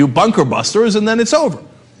we do bunker busters and then it's over.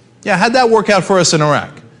 Yeah, how'd that work out for us in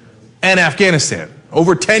Iraq and Afghanistan?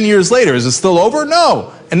 Over 10 years later, is it still over?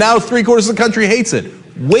 No. And now 3/4 of the country hates it.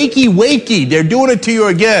 Wakey, they're doing it to you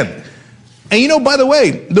again. And by the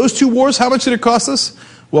way, those 2 wars, how much did it cost us?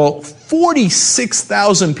 Well,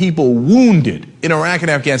 46,000 people wounded in Iraq and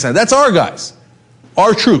Afghanistan. That's our guys,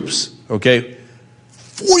 our troops, okay?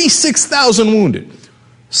 46,000 wounded,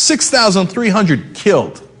 6,300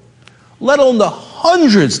 killed, let alone the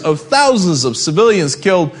hundreds of thousands of civilians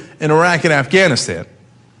killed in Iraq and Afghanistan.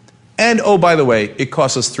 And, oh, by the way, it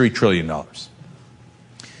cost us $3 trillion.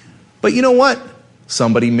 But you know what?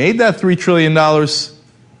 Somebody made that $3 trillion.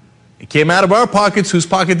 It came out of our pockets. Whose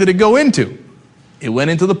pocket did it go into? It went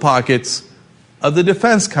into the pockets of the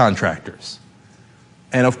defense contractors.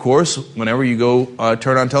 And of course, whenever you go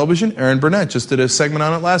turn on television, Erin Burnett just did a segment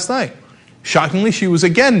on it last night. Shockingly, she was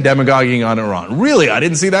again demagoguing on Iran. Really, I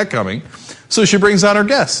didn't see that coming. So she brings on her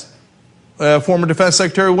guest, former Defense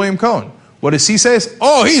Secretary William Cohen. What does he say?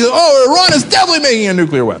 Iran is definitely making a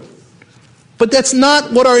nuclear weapon. But that's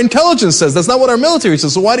not what our intelligence says. That's not what our military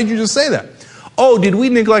says. So why did you just say that? Oh, did we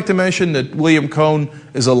neglect to mention that William Cohen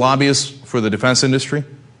is a lobbyist for the defense industry?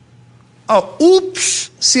 Oh, oops,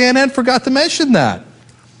 CNN forgot to mention that.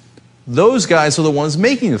 Those guys are the ones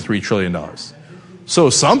making the $3 trillion.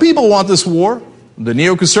 So some people want this war. The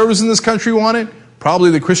neoconservatives in this country want it.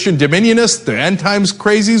 Probably the Christian dominionists, the end times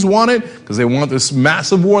crazies want it because they want this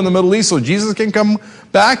massive war in the Middle East so Jesus can come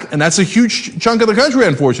back. And that's a huge chunk of the country,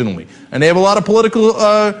 unfortunately. And they have a lot of political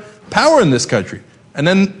power in this country.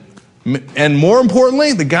 And more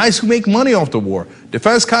importantly, the guys who make money off the war,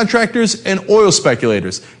 defense contractors and oil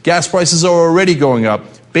speculators. Gas prices are already going up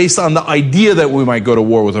based on the idea that we might go to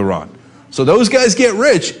war with Iran. So those guys get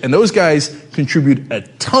rich, and those guys contribute a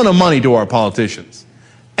ton of money to our politicians.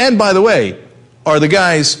 And by the way, are the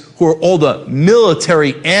guys who are all the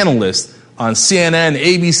military analysts on CNN,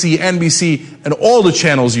 ABC, NBC, and all the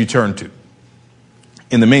channels you turn to,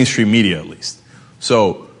 in the mainstream media at least.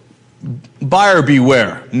 So buyer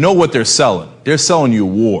beware. Know what they're selling. They're selling you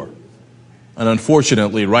war. And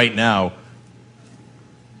unfortunately, right now,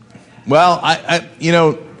 well,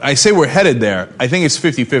 I say we're headed there. I think it's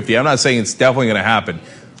 50-50. I'm not saying it's definitely going to happen.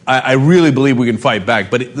 I really believe we can fight back,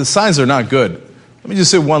 but the signs are not good. Let me just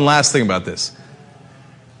say one last thing about this.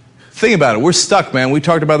 Think about it. We're stuck, man. We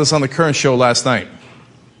talked about this on the Current show last night.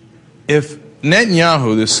 If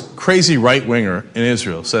Netanyahu, this crazy right-winger in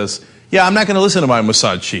Israel, says, yeah, I'm not going to listen to my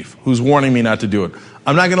Mossad chief who's warning me not to do it.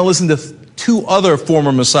 I'm not going to listen to two other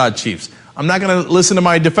former Mossad chiefs. I'm not going to listen to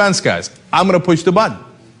my defense guys. I'm going to push the button.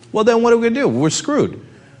 Well, then what are we going to do? We're screwed.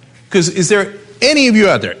 Because is there any of you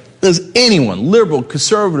out there, does anyone, liberal,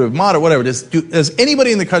 conservative, moderate, whatever, does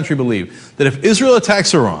anybody in the country believe that if Israel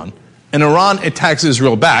attacks Iran and Iran attacks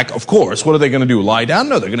Israel back, of course, what are they going to do? Lie down?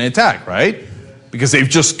 No, they're going to attack, right? Because they've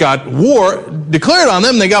just got war declared on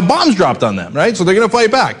them. They got bombs dropped on them, right? So they're going to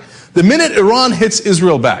fight back. The minute Iran hits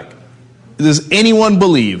Israel back, does anyone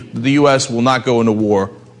believe that the U.S. will not go into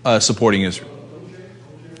war supporting Israel?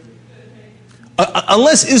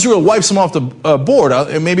 Unless Israel wipes them off the board,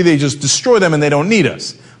 maybe they just destroy them and they don't need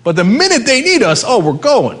us. But the minute they need us, oh, we're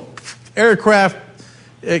going. Aircraft,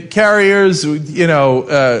 carriers,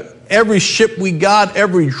 every ship we got,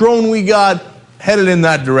 every drone we got, headed in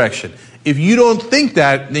that direction. If you don't think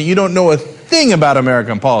that, then you don't know a thing about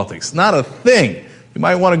American politics. Not a thing. You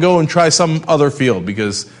might want to go and try some other field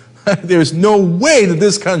because there's no way that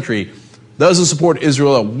this country doesn't support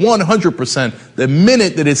Israel at 100% the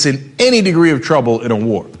minute that it's in any degree of trouble in a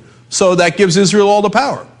war. So that gives Israel all the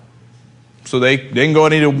power. So they can go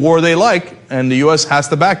into war they like, and the U.S. has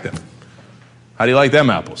to back them. How do you like them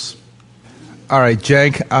apples? All right,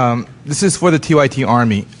 Cenk, this is for the TYT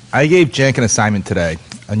Army. I gave Cenk an assignment today,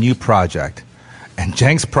 a new project. And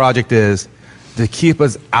Cenk's project is to keep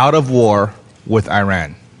us out of war with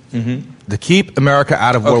Iran. To keep America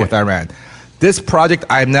out of war with Iran. This project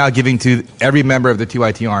I am now giving to every member of the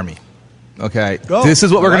TYT Army. Okay? This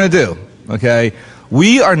is what we're going to do. Okay?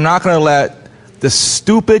 We are not going to let the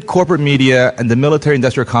stupid corporate media and the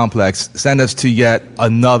military-industrial complex send us to yet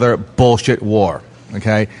another bullshit war.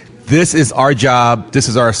 Okay? This is our job. This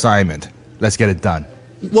is our assignment. Let's get it done.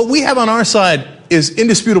 What we have on our side is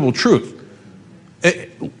indisputable truth.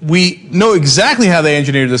 We know exactly how they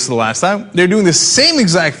engineered this the last time. They're doing the same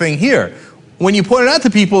exact thing here. When you point it out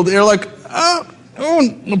to people, they're like, oh,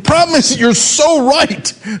 the problem is you're so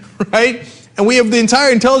right, right? And we have the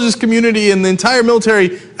entire intelligence community and the entire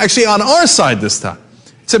military actually on our side this time.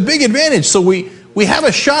 It's a big advantage. So we have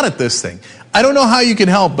a shot at this thing. I don't know how you can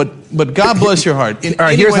help, but God bless your heart in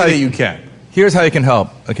any way that you can. Here's how you can help,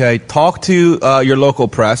 okay? Talk to your local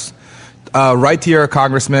press. Write to your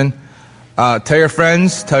congressman. Tell your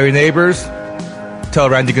friends. Tell your neighbors. Tell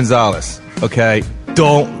Randy Gonzalez, okay?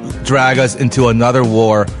 Don't drag us into another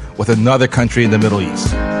war with another country in the Middle East.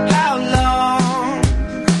 How long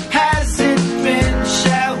has it been?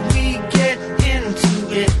 Shall we get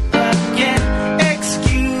into it again?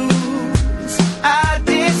 Excuse our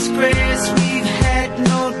disgrace. We've had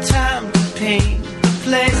no time to paint the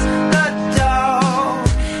place. The dog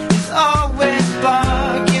is always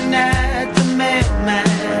barking at the mailman.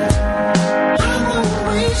 I won't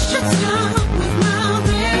waste your time with my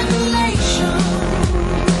revelation.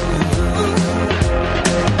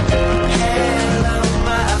 Hello.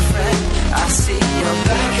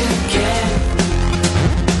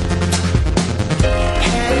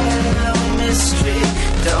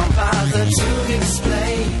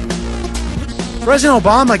 President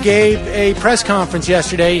Obama gave a press conference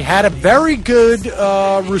yesterday, had a very good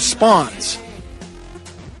response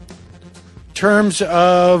in terms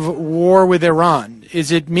of war with Iran.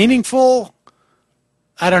 Is it meaningful?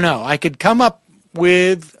 I don't know. I could come up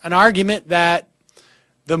with an argument that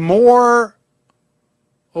the more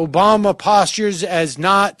Obama postures as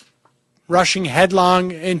not rushing headlong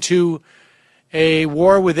into a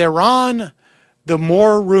war with Iran, the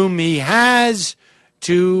more room he has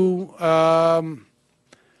to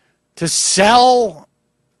sell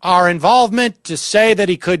our involvement, to say that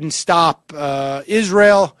he couldn't stop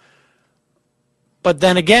Israel. But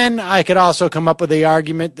then again, I could also come up with the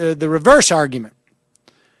argument, the reverse argument.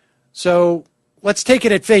 So let's take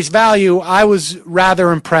it at face value. I was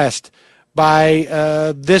rather impressed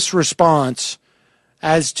by this response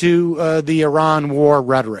as to the Iran war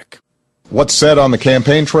rhetoric. What's said on the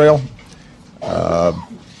campaign trail,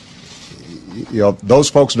 those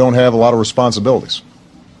folks don't have a lot of responsibilities.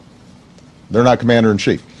 They're not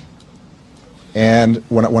commander-in-chief. And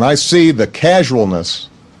when I see the casualness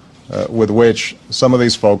with which some of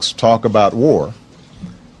these folks talk about war,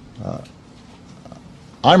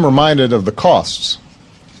 I'm reminded of the costs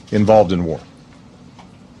involved in war.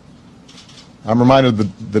 I'm reminded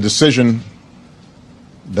of the decision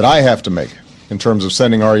that I have to make in terms of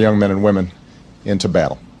sending our young men and women into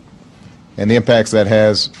battle, and the impacts that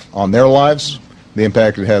has on their lives, the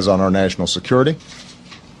impact it has on our national security,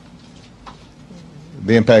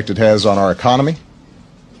 the impact it has on our economy.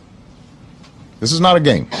 This is not a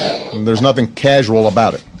game. There's nothing casual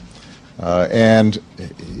about it.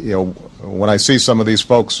 When I see some of these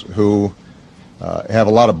folks who have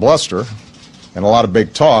a lot of bluster and a lot of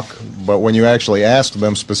big talk, but when you actually ask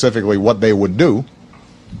them specifically what they would do,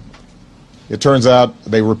 it turns out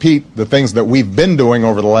they repeat the things that we've been doing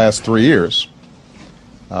over the last 3 years.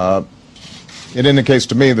 It indicates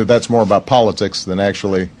to me that that's more about politics than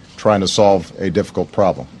actually trying to solve a difficult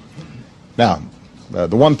problem. Now,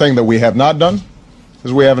 the one thing that we have not done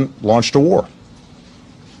is we haven't launched a war.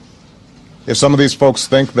 If some of these folks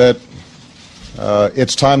think that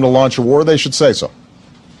it's time to launch a war, they should say so.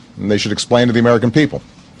 And they should explain to the American people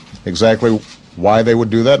exactly why they would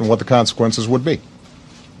do that and what the consequences would be.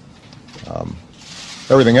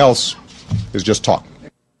 Everything else is just talk.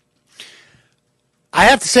 I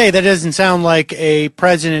have to say that doesn't sound like a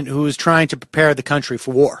president who is trying to prepare the country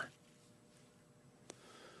for war.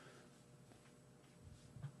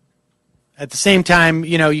 At the same time,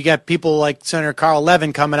 you got people like Senator Carl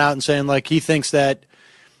Levin coming out and saying, like, he thinks that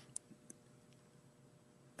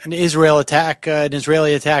an Israeli attack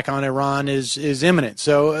on Iran is imminent.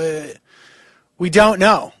 So we don't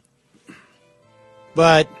know.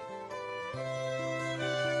 But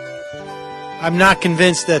I'm not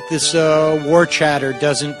convinced that this war chatter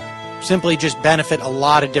doesn't simply just benefit a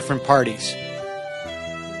lot of different parties.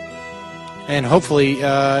 And hopefully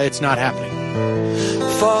it's not happening.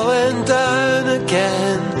 Falling down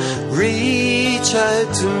again, reach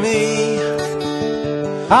out to me.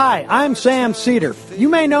 Hi, I'm Sam Cedar. You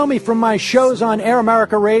may know me from my shows on Air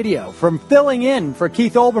America Radio, from filling in for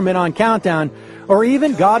Keith Olbermann on Countdown, or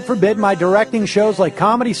even, God forbid, my directing shows like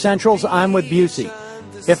Comedy Central's I'm with Busey.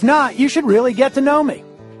 If not, you should really get to know me.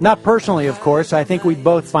 Not personally, of course. I think we'd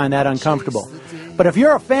both find that uncomfortable. But if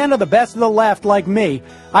you're a fan of the best of the left like me,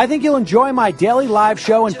 I think you'll enjoy my daily live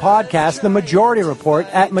show and podcast, The Majority Report,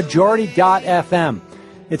 at majority.fm.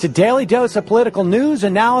 It's a daily dose of political news,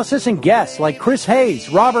 analysis, and guests like Chris Hayes,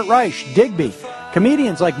 Robert Reich, Digby,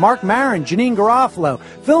 comedians like Mark Maron, Janine Garofalo,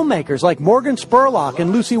 filmmakers like Morgan Spurlock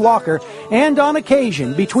and Lucy Walker, and on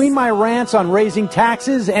occasion, between my rants on raising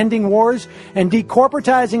taxes, ending wars, and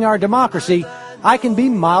decorporatizing our democracy, I can be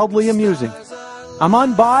mildly amusing. I'm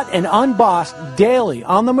unbought and unbossed daily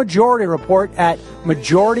on The Majority Report at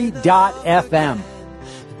majority.fm.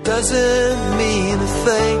 Doesn't mean a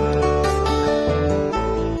thing.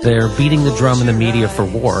 They're beating the drum in the media for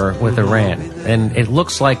war with Iran, and it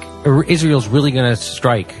looks like Israel's really going to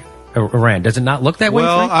strike Iran. Does it not look that way?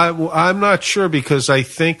 Well, I'm not sure, because I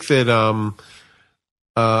think that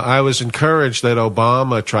I was encouraged that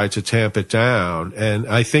Obama tried to tamp it down, and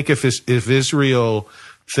I think if Israel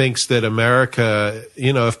thinks that America,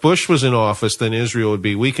 if Bush was in office, then Israel would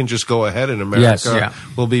be, we can just go ahead and America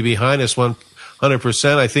will be behind us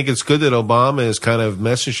 100%. I think it's good that Obama is kind of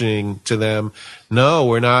messaging to them, no,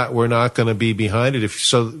 we're not going to be behind it.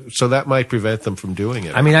 So that might prevent them from doing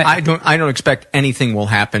it. I mean, I don't expect anything will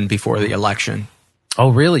happen before the election.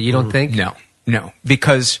 Oh, really? You don't think? No,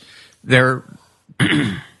 because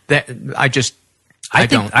I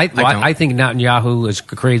think Netanyahu is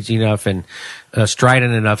crazy enough and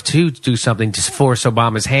strident enough to do something to force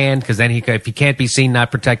Obama's hand, because then if he can't be seen not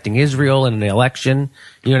protecting Israel in an election,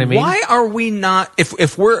 you know what I mean? Why are we not,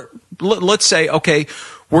 if we're, let's say, okay,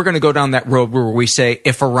 we're going to go down that road where we say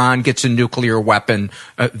if Iran gets a nuclear weapon,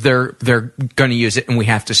 they're going to use it and we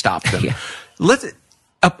have to stop them.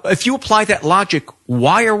 If you apply that logic,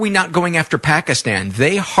 why are we not going after Pakistan?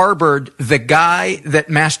 They harbored the guy that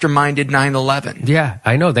masterminded 9/11. Yeah,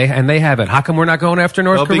 I know. They have it. How come we're not going after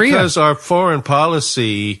North Korea? Because our foreign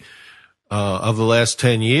policy of the last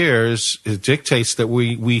 10 years, it dictates that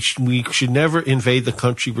we should never invade the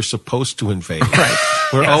country we're supposed to invade. Right.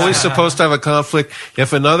 We're always supposed to have a conflict.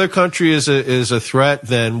 If another country is a threat,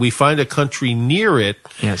 then we find a country near it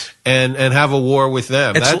and have a war with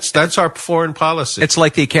them. That's our foreign policy. It's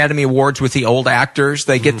like the Academy Awards with the old actors.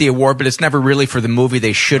 They get the award, but it's never really for the movie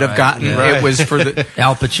they should have gotten. Yeah. It was for the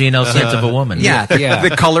Al Pacino, Sense of a Woman. Yeah,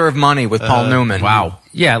 The Color of Money with Paul Newman. Wow.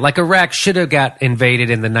 Yeah, like Iraq should have got invaded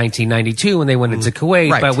in the 1992 when they went into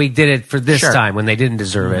Kuwait, but we did it for this time when they didn't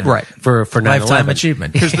deserve it. Right. For 9/11. Lifetime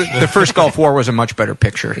achievement. Because the first Gulf War was a much better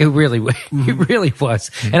picture. It really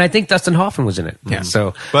was. And I think Dustin Hoffman was in it. Yeah.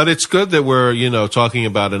 So, but it's good that we're, talking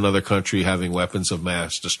about another country having weapons of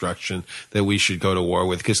mass destruction that we should go to war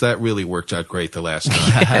with, because that really worked out great the last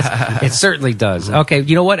time. Yes, it certainly does. Okay,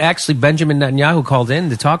 you know what? Actually, Benjamin Netanyahu called in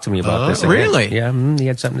to talk to me about this. Really? Yeah, he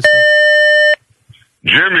had something to say.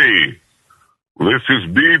 Jimmy, this is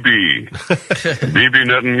Bibi. Bibi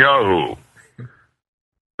Netanyahu.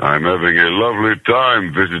 I'm having a lovely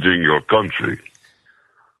time visiting your country.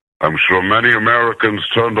 I'm sure many Americans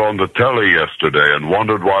turned on the telly yesterday and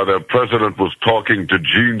wondered why their president was talking to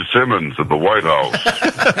Gene Simmons at the White House.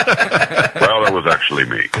 Well, that was actually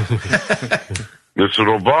me. Mr.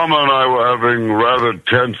 Obama and I were having rather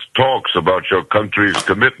tense talks about your country's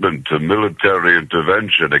commitment to military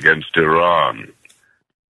intervention against Iran.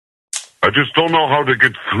 I just don't know how to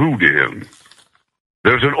get through to him.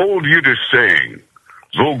 There's an old Yiddish saying,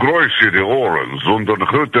 "So große die Ohren, sondern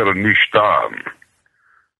hört nicht an."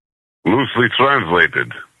 Loosely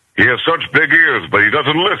translated, he has such big ears, but he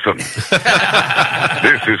doesn't listen.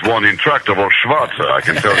 This is one intractable Schwarzer, I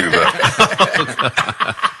can tell you that.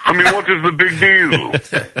 I mean, what is the big deal?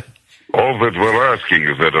 All that we're asking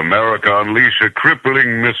is that America unleash a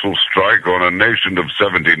crippling missile strike on a nation of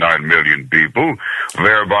 79 million people,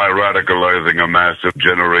 thereby radicalizing a massive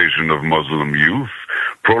generation of Muslim youth,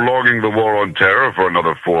 prolonging the war on terror for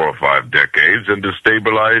another 4 or 5 decades, and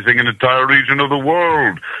destabilizing an entire region of the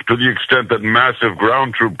world to the extent that massive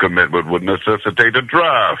ground troop commitment would necessitate a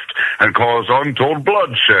draft and cause untold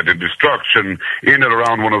bloodshed and destruction in and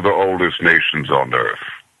around one of the oldest nations on earth.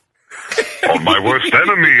 On my worst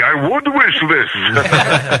enemy, I would wish this.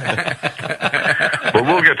 But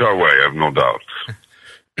we'll get our way, I have no doubts.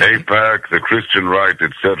 AIPAC, the Christian right,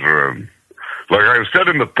 etc. Like I've said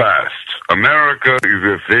in the past, America is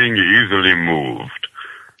a thing easily moved.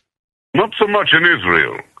 Not so much in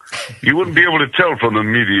Israel. You wouldn't be able to tell from the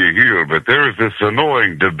media here, but there is this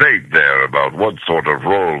annoying debate there about what sort of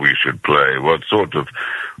role we should play, what sort of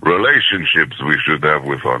relationships we should have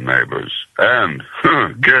with our neighbors. And,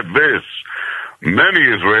 get this, many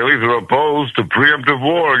Israelis are opposed to preemptive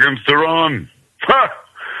war against Iran. Ha!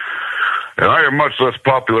 And I am much less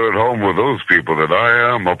popular at home with those people than I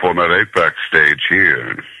am up on that AIPAC stage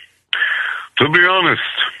here. To be honest,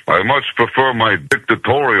 I much prefer my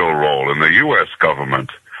dictatorial role in the U.S.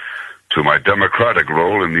 government to my democratic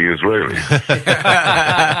role in the Israelis.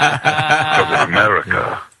 Because in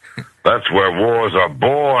America, that's where wars are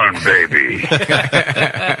born, baby.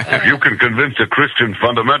 If you can convince a Christian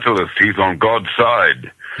fundamentalist he's on God's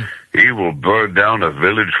side, he will burn down a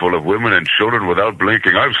village full of women and children without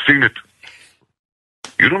blinking. I've seen it.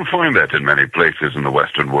 You don't find that in many places in the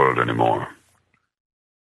Western world anymore.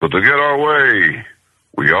 But to get our way,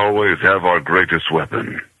 we always have our greatest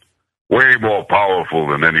weapon. Way more powerful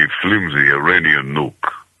than any flimsy Iranian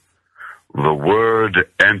nuke. The word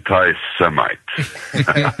anti-Semite.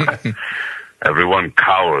 Everyone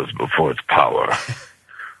cowers before its power.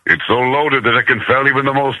 It's so loaded that it can fell even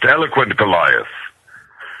the most eloquent Goliath.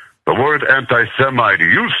 The word anti-Semite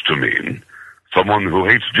used to mean someone who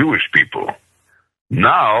hates Jewish people.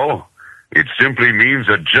 Now, it simply means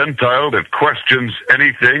a Gentile that questions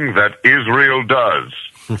anything that Israel does.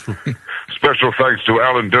 Special thanks to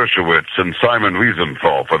Alan Dershowitz and Simon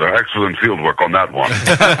Wiesenthal for their excellent fieldwork on that one.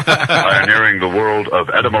 Pioneering the world of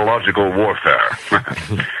etymological warfare.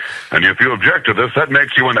 And if you object to this, that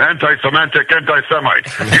makes you an anti-Semantic anti-Semite.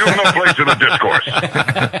 You have no place in the discourse.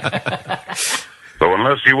 So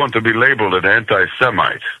unless you want to be labeled an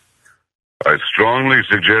anti-Semite, I strongly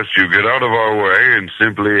suggest you get out of our way and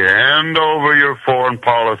simply hand over your foreign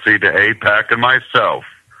policy to AIPAC and myself.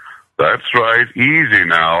 That's right, easy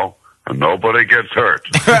now, and nobody gets hurt.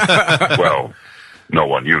 Well, no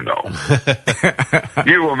one you know.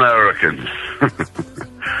 You Americans,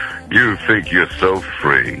 you think you're so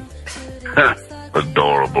free.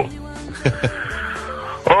 Adorable.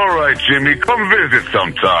 All right, Jimmy, come visit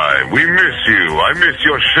sometime. We miss you. I miss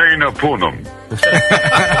your Shayna Poonam.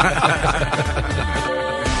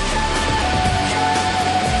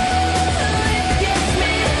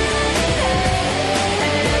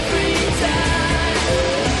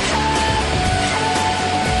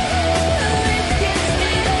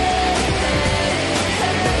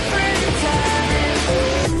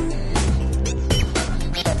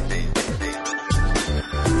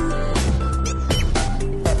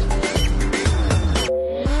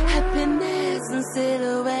 Happiness and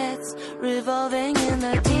silhouettes revolving in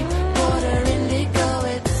the deep water indigo.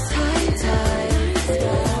 It's high tide.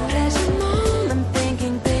 Pleasure moment,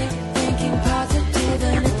 thinking big, thinking positive,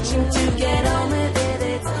 and itching to get on with it.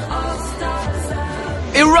 It's all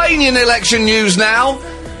stars. Iranian election news now.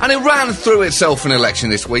 And Iran threw itself an election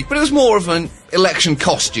this week, but it was more of an election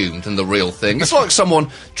costume than the real thing. It's like someone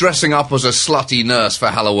dressing up as a slutty nurse for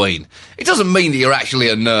Halloween. It doesn't mean that you're actually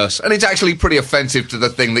a nurse, and it's actually pretty offensive to the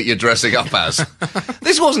thing that you're dressing up as.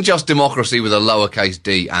 This wasn't just democracy with a lowercase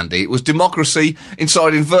d, Andy. It was democracy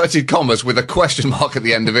inside inverted commas with a question mark at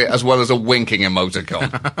the end of it, as well as a winking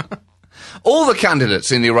emoticon. All the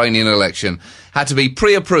candidates in the Iranian election had to be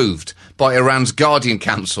pre-approved by Iran's Guardian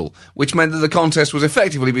Council, which meant that the contest was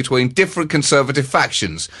effectively between different conservative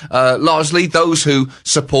factions, largely those who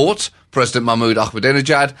support President Mahmoud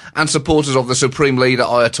Ahmadinejad and supporters of the Supreme Leader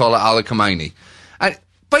Ayatollah Ali Khamenei. And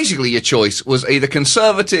basically your choice was either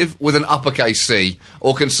conservative with an uppercase C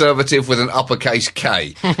or conservative with an uppercase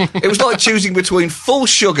K. It was like choosing between full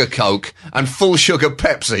sugar Coke and full sugar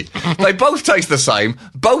Pepsi. They both taste the same,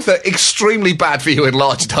 both are extremely bad for you in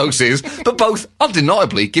large doses, but both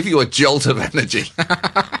undeniably give you a jolt of energy.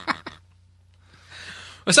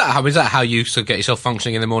 Is that how you sort of get yourself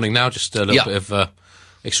functioning in the morning now? Just a little bit of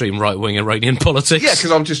extreme right-wing Iranian politics? Yeah,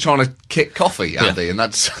 because I'm just trying to kick coffee, Andy, and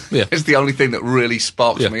that's it's the only thing that really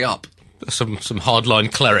sparks me up. Some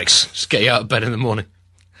hardline clerics just get you out of bed in the morning.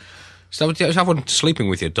 So do you have one sleeping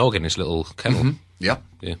with your dog in his little kennel? Mm-hmm. Yeah.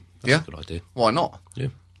 Yeah. That's a good idea. Why not? Yeah.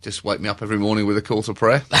 Just wake me up every morning with a call to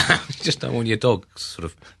prayer. Just don't want your dog sort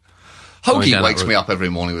of... Hoagie wakes me up every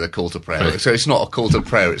morning with a call to prayer. Right. So it's not a call to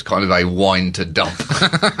prayer, it's kind of a whine to dump.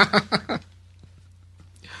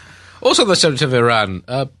 Also on the subject of Iran,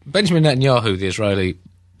 Benjamin Netanyahu, the Israeli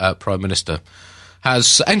Prime Minister,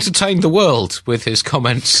 has entertained the world with his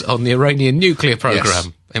comments on the Iranian nuclear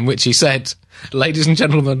program, in which he said, ladies and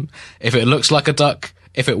gentlemen, if it looks like a duck,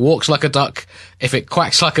 if it walks like a duck, if it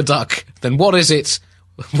quacks like a duck, then what is it?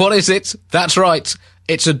 What is it? That's right,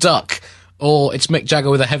 it's a duck. Or it's Mick Jagger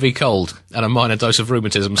with a heavy cold and a minor dose of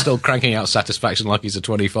rheumatism, still cranking out satisfaction like he's a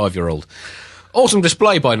 25-year-old. Awesome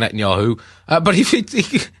display by Netanyahu, but he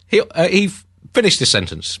finished this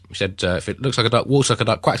sentence. He said, if it looks like a duck, walks like a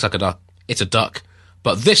duck, quacks like a duck, it's a duck.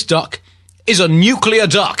 But this duck is a nuclear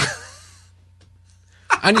duck.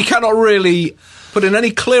 And you cannot really put in any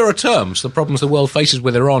clearer terms the problems the world faces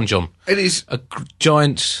with Iran, John. It is a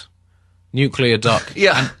giant nuclear duck.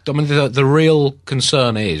 Yeah. And, I mean, the real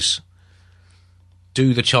concern is,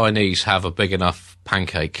 do the Chinese have a big enough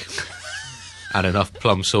pancake and enough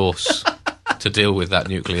plum sauce to deal with that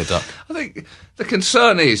nuclear duck? I think the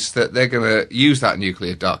concern is that they're going to use that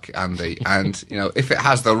nuclear duck, Andy, and, you know, if it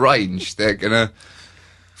has the range, they're going to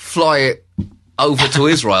fly it over to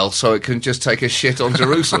Israel so it can just take a shit on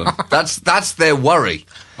Jerusalem. That's their worry.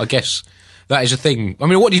 I guess that is a thing. I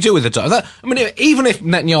mean, what do you do with the duck? Even if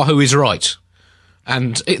Netanyahu is right,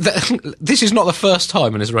 and this is not the first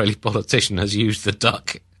time an Israeli politician has used the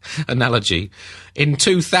duck analogy. In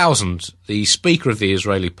 2000, the Speaker of the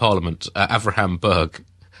Israeli Parliament, Avraham Berg,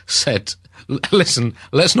 said, listen,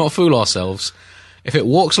 let's not fool ourselves. If it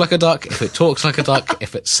walks like a duck, if it talks like a duck,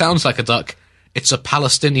 if it sounds like a duck, it's a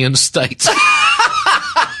Palestinian state.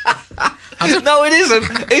 No, it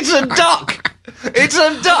isn't. It's a duck. It's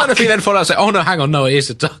a duck. And if he then followed out and said, oh, no, hang on, no, it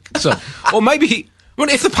is a duck. So, or maybe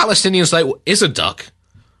if the Palestinian state is a duck,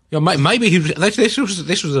 you know, maybe this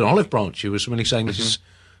was an olive branch. He was really saying this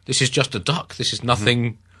is just a duck. This is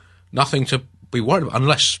nothing to be worried about.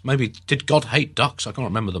 Unless maybe did God hate ducks? I can't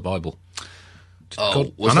remember the Bible.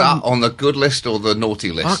 Was that on the good list or the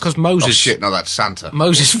naughty list? Because Moses. Oh shit! No, that's Santa.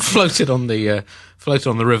 Moses floated on the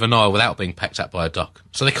River Nile without being pecked at by a duck.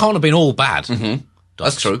 So they can't have been all bad. Mm-hmm.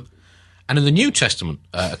 That's true. And in the New Testament,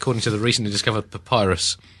 according to the recently discovered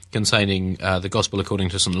papyrus containing the Gospel according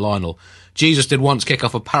to St. Lionel, Jesus did once kick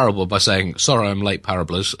off a parable by saying, "Sorry, I'm late,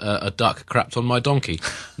 parablers. A duck crapped on my donkey."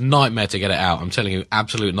 Nightmare to get it out. I'm telling you,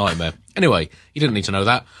 absolute nightmare. Anyway, you didn't need to know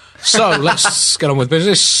that. So, let's get on with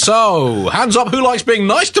business. So, hands up who likes being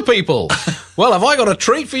nice to people? Well, have I got a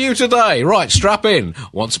treat for you today? Right, strap in.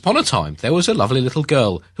 Once upon a time, there was a lovely little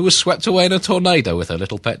girl who was swept away in a tornado with her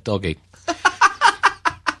little pet doggy.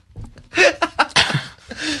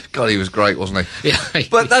 God, he was great, wasn't he? Yeah,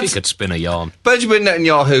 but he could spin a yarn. Benjamin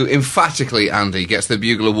Netanyahu emphatically, Andy, gets the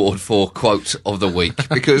Bugle Award for Quote of the Week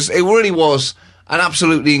because it really was an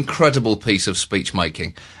absolutely incredible piece of speech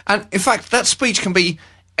making. And in fact, that speech can be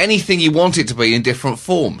anything you want it to be in different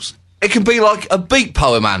forms. It can be like a beat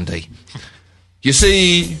poem, Andy. You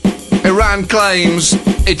see, Iran claims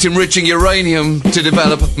it's enriching uranium to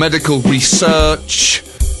develop medical research.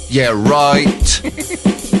 Yeah, right.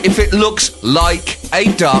 If it looks like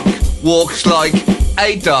a duck, walks like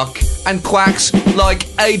a duck, and quacks like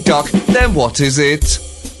a duck, then what is it?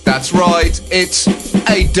 That's right, it's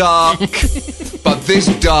a duck. But this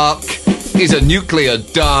duck is a nuclear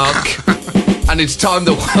duck. And it's time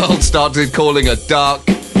the world started calling a duck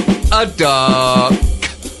a duck.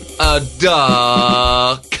 A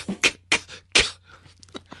duck.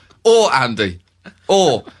 Or, Andy,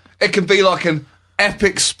 or it can be like an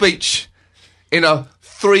epic speech in a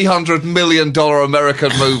 $300 million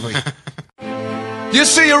American movie. You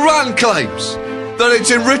see, Iran claims that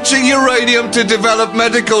it's enriching uranium to develop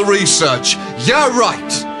medical research. Yeah,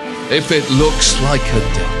 right. If it looks like a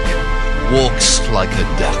duck, walks like a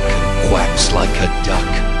duck, and quacks like a duck,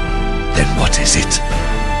 then what is it?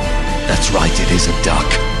 That's right, it is a duck.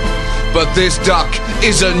 But this duck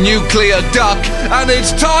is a nuclear duck, and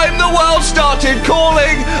it's time the world started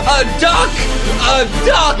calling a duck a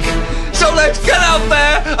duck. So let's get out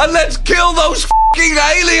there and let's kill those f***ing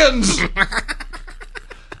aliens.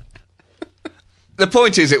 The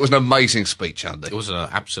point is, it was an amazing speech, Andy. It was an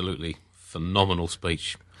absolutely phenomenal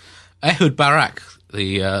speech. Ehud Barak,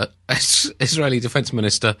 the Israeli defense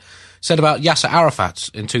minister, said about Yasser Arafat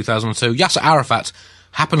in 2002, Yasser Arafat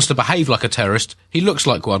happens to behave like a terrorist. He looks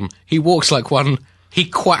like one. He walks like one. He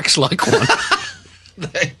quacks like one.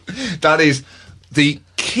 That is the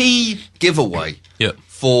key giveaway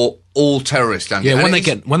for all terrorists. And yeah, when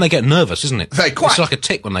they get nervous, isn't it? They quack. It's like a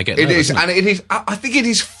tick when they get It nervous. is, and it is. I think it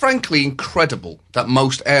is frankly incredible that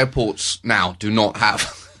most airports now do not have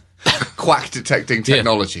quack detecting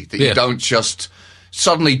technology. That you don't just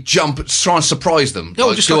suddenly jump, try and surprise them,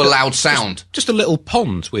 just do a loud sound. Just a little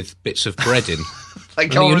pond with bits of bread in. They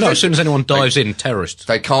And can't you know, resist as soon as anyone dives in, terrorists.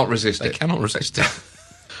 They can't resist They it. cannot resist it.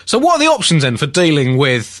 So what are the options then for dealing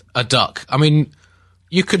with a duck? I mean,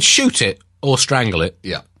 you could shoot it or strangle it.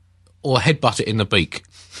 Yeah. Or headbutt it in the beak.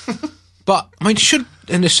 But, I mean,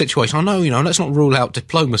 in this situation, I know, let's not rule out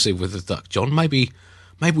diplomacy with the duck, John. Maybe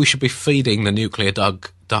we should be feeding the nuclear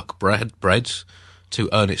duck bread to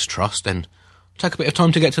earn its trust and take a bit of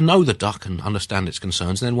time to get to know the duck and understand its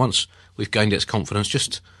concerns. And then once we've gained its confidence,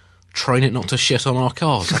 just train it not to shit on our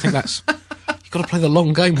cars. I think that's... You've got to play the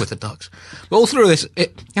long game with the ducks. But all through this, you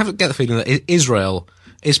have to get the feeling that Israel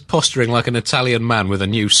is posturing like an Italian man with a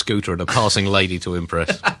new scooter and a passing lady to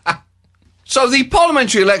impress. So the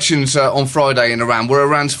parliamentary elections on Friday in Iran were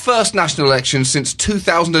Iran's first national election since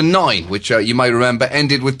 2009, which you may remember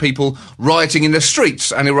ended with people rioting in the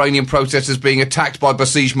streets and Iranian protesters being attacked by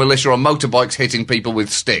Basij militia on motorbikes hitting people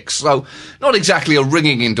with sticks. So not exactly a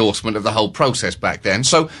ringing endorsement of the whole process back then.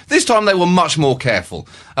 So this time they were much more careful.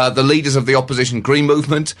 The leaders of the opposition Green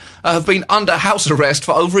Movement have been under house arrest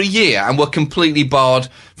for over a year and were completely barred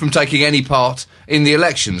from taking any part in the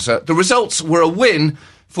elections. The results were a win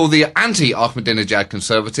for the anti-Ahmadinejad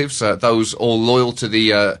conservatives, those all loyal to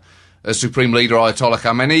the Supreme Leader Ayatollah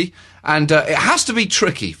Khamenei. And it has to be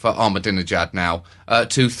tricky for Ahmadinejad now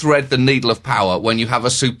to thread the needle of power when you have a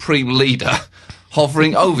Supreme Leader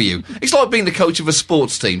hovering over you. It's like being the coach of a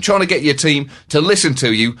sports team, trying to get your team to listen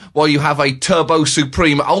to you while you have a Turbo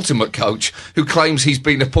Supreme Ultimate coach who claims he's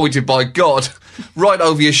been appointed by God right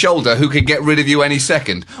over your shoulder who can get rid of you any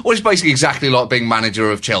second. Or it's basically exactly like being manager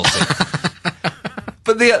of Chelsea.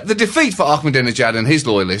 But the defeat for Ahmadinejad and his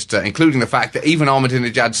loyalists, including the fact that even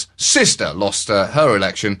Ahmadinejad's sister lost her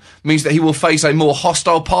election, means that he will face a more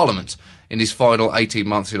hostile parliament in his final 18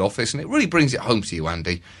 months in office. And it really brings it home to you,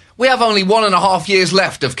 Andy. We have only 1.5 years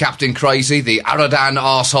left of Captain Crazy, the Aradan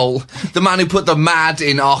arsehole, the man who put the mad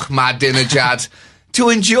in Ahmadinejad, to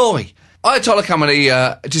enjoy. Ayatollah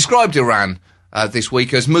Khamenei described Iran this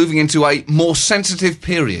week as moving into a more sensitive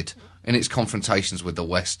period in its confrontations with the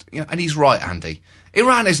West. And he's right, Andy.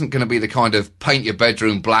 Iran isn't going to be the kind of paint your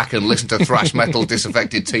bedroom black and listen to thrash metal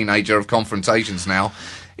disaffected teenager of confrontations now.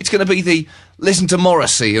 It's going to be the listen to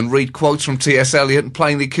Morrissey and read quotes from T.S. Eliot and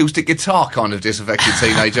playing the acoustic guitar kind of disaffected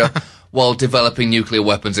teenager while developing nuclear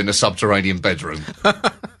weapons in a subterranean bedroom.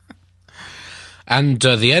 And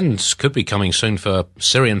the end could be coming soon for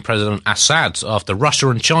Syrian President Assad after Russia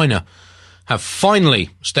and China have finally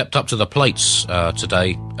stepped up to the plates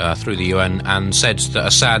today through the UN and said that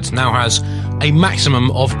Assad now has a maximum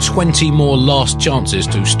of 20 more last chances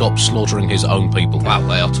to stop slaughtering his own people. Wow,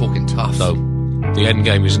 they are talking tough. So, the end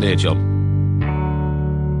game is near, John.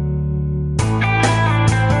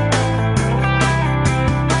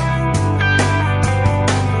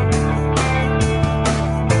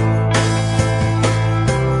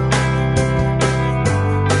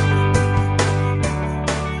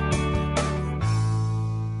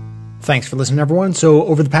 Thanks for listening, everyone. So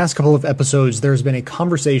over the past couple of episodes, there's been a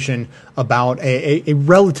conversation about a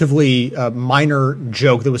relatively minor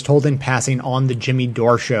joke that was told in passing on the Jimmy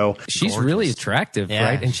Dore show. She's really attractive,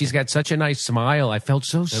 right? And she's got such a nice smile. I felt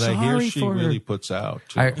so sorry And I hear she for really her. puts out.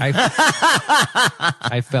 Too.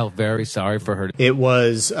 I felt very sorry for her. It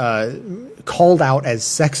was called out as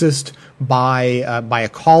sexist by a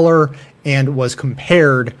caller and was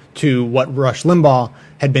compared to what Rush Limbaugh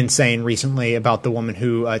had been saying recently about the woman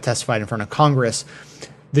who testified in front of Congress.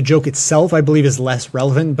 The joke itself, I believe, is less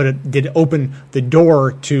relevant, but it did open the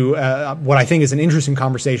door to what I think is an interesting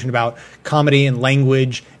conversation about comedy and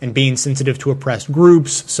language and being sensitive to oppressed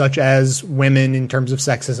groups, such as women in terms of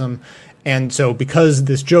sexism. And so because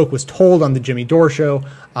this joke was told on the Jimmy Dore show,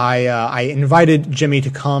 I invited Jimmy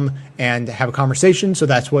to come and have a conversation. So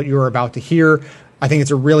that's what you're about to hear. I think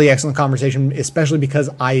it's a really excellent conversation, especially because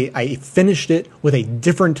I finished it with a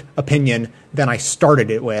different opinion than I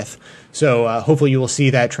started it with. So hopefully you will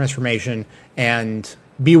see that transformation and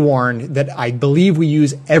be warned that I believe we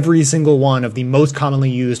use every single one of the most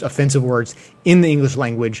commonly used offensive words in the English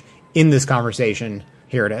language in this conversation.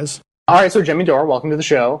 Here it is. All right, so Jimmy Dore, welcome to the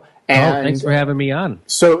show. And thanks for having me on.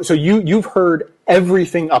 So you've heard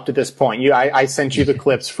everything up to this point. I sent you the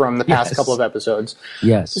clips from the past couple of episodes.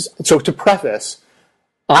 Yes. So to preface,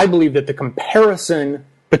 I believe that the comparison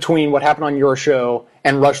between what happened on your show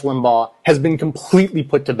and Rush Limbaugh has been completely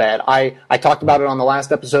put to bed. I talked about it on the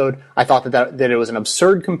last episode. I thought that it was an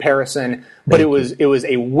absurd comparison, but it was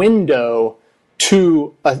a window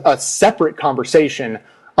to a separate conversation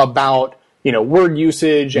about word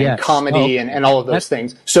usage and comedy and all of those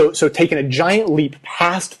things. So taking a giant leap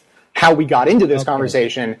past how we got into this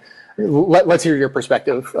conversation, let's hear your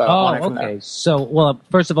perspective on it from there. So, well,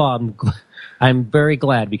 first of all, I'm very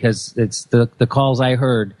glad because it's the calls I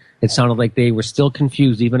heard. It sounded like they were still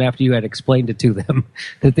confused, even after you had explained it to them,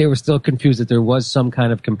 that they were still confused that there was some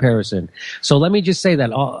kind of comparison. So let me just say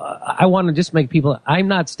that I want to just make people, I'm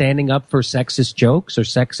not standing up for sexist jokes or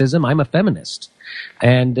sexism. I'm a feminist.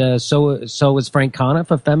 And so is Frank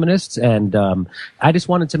Conniff, a feminist. And I just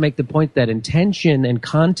wanted to make the point that intention and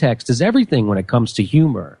context is everything when it comes to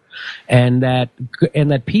humor. And that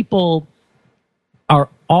people are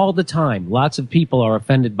all the time. Lots of people are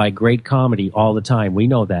offended by great comedy all the time. We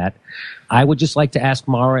know that. I would just like to ask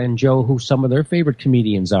Mara and Joe who some of their favorite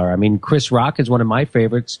comedians are. I mean, Chris Rock is one of my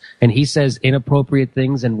favorites, and he says inappropriate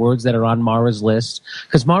things and words that are on Mara's list.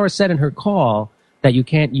 Because Mara said in her call that you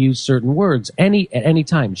can't use certain words at any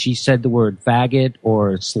time. She said the word faggot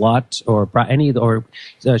or slut or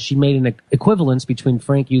she made an equivalence between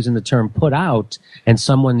Frank using the term put out and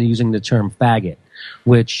someone using the term faggot,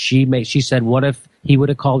 which she said, what if he would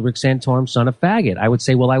have called Rick Santorum's son a faggot? I would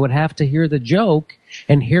say, well, I would have to hear the joke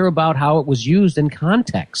and hear about how it was used in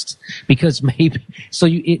context, because maybe so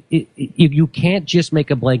you can't just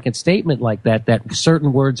make a blanket statement like that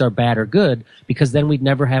certain words are bad or good, because then we'd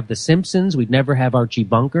never have The Simpsons, we'd never have Archie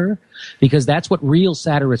Bunker, because that's what real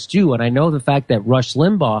satirists do. And I know the fact that Rush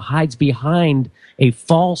Limbaugh hides behind a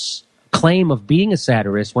false claim of being a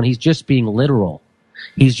satirist when he's just being literal.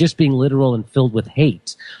 He's just being literal and filled with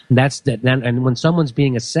hate. And when someone's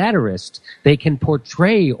being a satirist, they can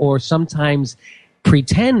portray or sometimes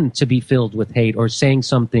pretend to be filled with hate or saying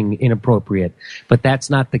something inappropriate, but that's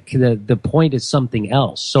not the point. Is something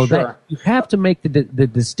else. So that you have to make the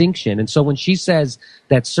distinction. And so when she says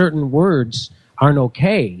that certain words aren't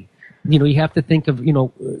okay, you have to think of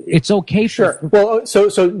it's okay. Well,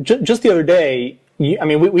 so just the other day,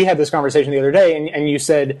 we had this conversation the other day, and you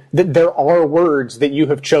said that there are words that you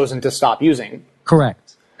have chosen to stop using.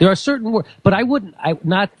 Correct. There are certain words, but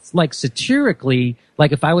not like satirically,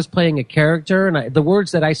 like if I was playing a character, and the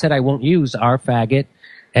words that I said I won't use are faggot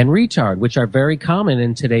and retard, which are very common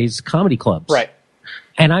in today's comedy clubs. Right.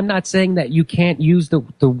 And I'm not saying that you can't use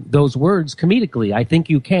those words comedically. I think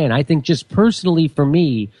you can. I think just personally for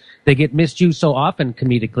me, they get misused so often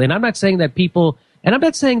comedically. And I'm not saying that people And I'm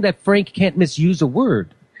not saying that Frank can't misuse a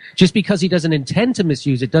word. Just because he doesn't intend to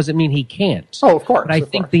misuse it doesn't mean he can't. Oh, of course. But I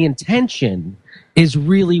think the intention is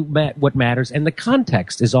really what matters, and the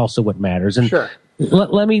context is also what matters. And Sure.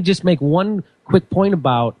 let me just make one quick point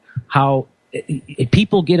about how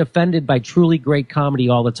people get offended by truly great comedy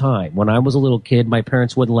all the time. When I was a little kid, my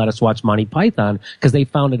parents wouldn't let us watch Monty Python because they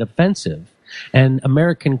found it offensive. And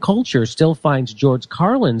American culture still finds George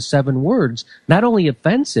Carlin's 7 words not only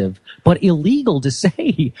offensive, but illegal to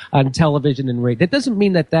say on television and radio. That doesn't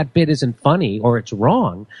mean that bit isn't funny or it's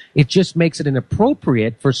wrong. It just makes it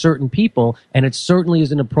inappropriate for certain people, and it certainly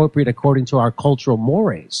isn't appropriate according to our cultural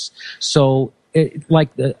mores. So,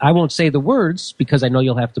 I won't say the words because I know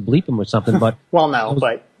you'll have to bleep them or something, but... Well, no,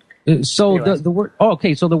 but... So the word... Oh,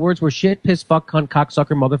 okay, so the words were shit, piss, fuck, cunt,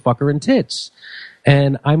 cocksucker, motherfucker, and tits.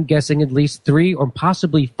 And I'm guessing at least 3 or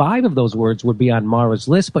possibly 5 of those words would be on Mara's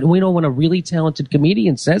list. But we know when a really talented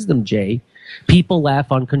comedian says them, Jay, people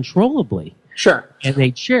laugh uncontrollably. Sure. And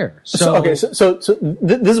they cheer. So this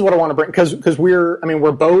is what I want to bring, because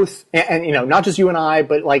we're both, and you know, not just you and I,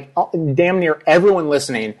 but like damn near everyone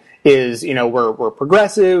listening is, you know, we're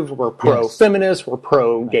progressive, we're pro-feminist, we're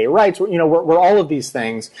pro-gay rights, we're all of these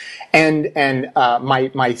things, and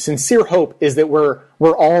my sincere hope is that we're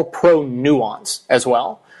all pro-nuance as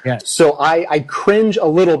well. Yes. So I cringe a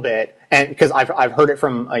little bit, and because I've heard it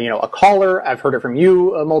from a caller, I've heard it from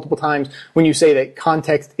you multiple times when you say that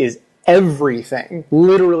context is everything,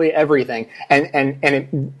 literally everything, and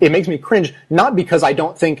it makes me cringe, not because I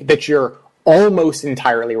don't think that you're almost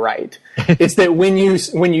entirely right. It's that when you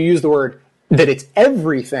use the word that it's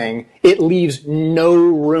everything, it leaves no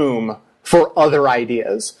room for other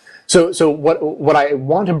ideas. So what I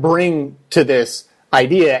want to bring to this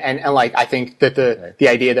idea, and like I think that the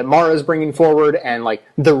idea that Mara is bringing forward, and like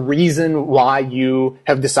the reason why you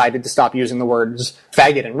have decided to stop using the words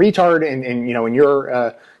faggot and retard in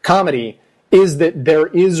your comedy, is that there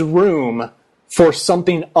is room for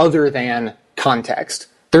something other than context.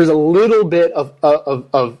 There's a little bit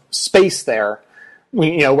of space there,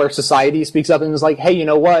 where society speaks up and is like, hey, you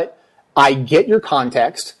know what? I get your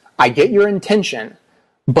context, I get your intention,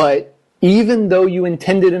 but even though you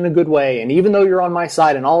intended in a good way, and even though you're on my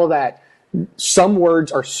side and all of that, some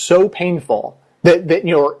words are so painful that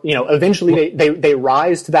eventually they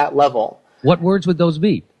rise to that level. What words would those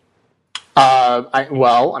be? Faggot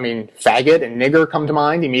and nigger come to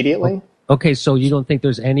mind immediately. Okay, so you don't think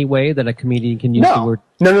there's any way that a comedian can use the word?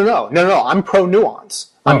 No. I'm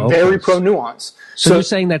pro-nuance. I'm very pro-nuance. So you're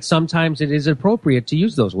saying that sometimes it is appropriate to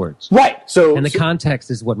use those words, right? And the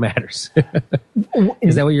context is what matters.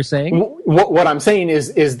 Is that what you're saying? What I'm saying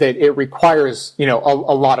is that it requires a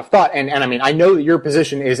lot of thought, and I mean, I know that your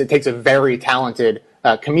position is it takes a very talented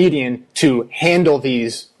comedian to handle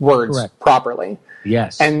these words properly.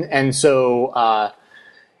 Yes, and so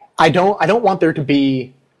I don't want there to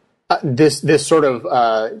be this sort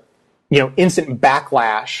of instant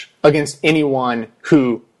backlash against anyone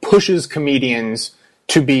who pushes comedians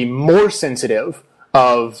to be more sensitive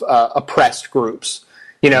of oppressed groups.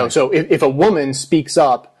 So if a woman speaks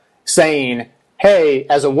up saying, hey,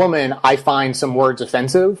 as a woman, I find some words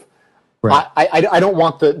offensive, I don't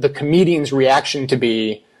want the comedian's reaction to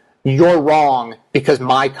be, you're wrong because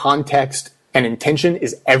my context and intention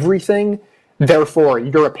is everything, therefore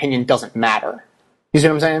your opinion doesn't matter. You see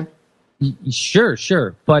what I'm saying?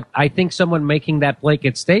 Sure. But I think someone making that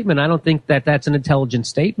blanket statement, I don't think that that's an intelligent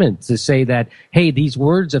statement to say that, hey, these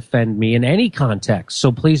words offend me in any context,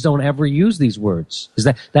 so please don't ever use these words.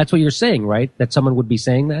 That's what you're saying, right? That someone would be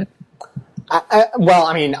saying that?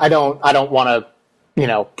 I don't want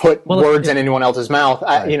to, put words in anyone else's mouth.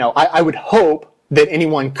 I would hope that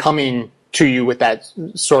anyone coming to you with that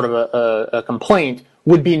sort of a complaint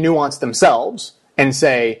would be nuanced themselves and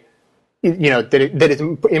say, that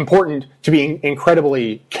it's important to be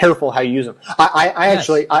incredibly careful how you use them.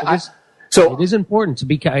 It is important to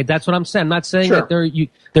be. That's what I'm saying. I'm not saying that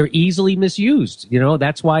they're easily misused.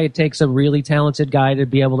 That's why it takes a really talented guy to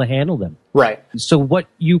be able to handle them. Right. So what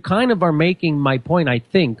you kind of are making my point, I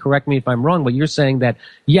think, correct me if I'm wrong, but you're saying that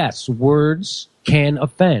yes, words can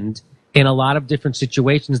offend in a lot of different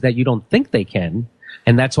situations that you don't think they can.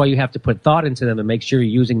 And that's why you have to put thought into them and make sure you're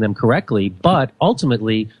using them correctly. But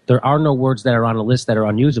ultimately, there are no words that are on a list that are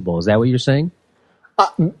unusable. Is that what you're saying?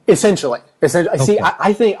 Essentially. Okay. See,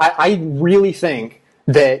 I really think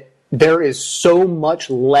that there is so much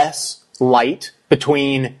less light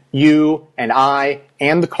between you and I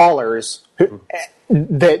and the callers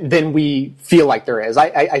than we feel like there is.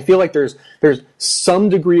 I feel like there's some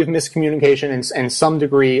degree of miscommunication and some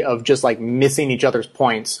degree of just like missing each other's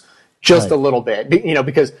points. Just a little bit,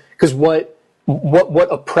 because what what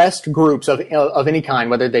oppressed groups of any kind,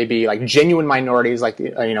 whether they be like genuine minorities, like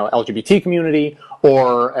the LGBT community,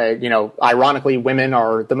 or ironically, women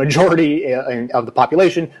are the majority of the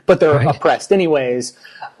population, but they're oppressed anyways.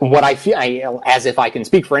 What I feel, as if I can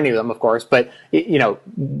speak for any of them, of course, but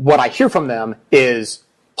what I hear from them is,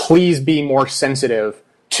 please be more sensitive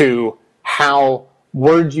to how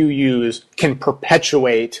words you use can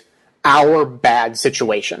perpetuate our bad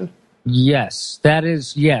situation. Yes, that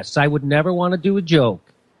is, yes. I would never want to do a joke.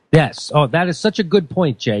 Yes. Oh, that is such a good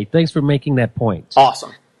point, Jay. Thanks for making that point.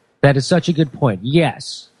 Awesome. That is such a good point.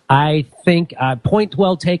 Yes. I think, point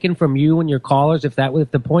well taken from you and your callers. If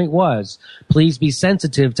the point was, please be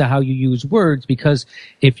sensitive to how you use words, because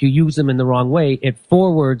if you use them in the wrong way, it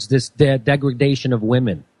forwards this degradation of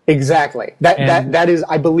women. Exactly. That is,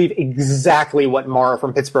 I believe, exactly what Mara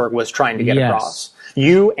from Pittsburgh was trying to get across.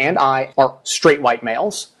 You and I are straight white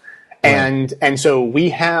males. And so we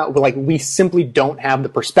simply don't have the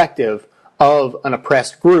perspective of an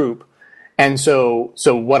oppressed group. And so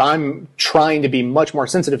what I'm trying to be much more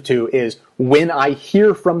sensitive to is, when I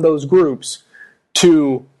hear from those groups,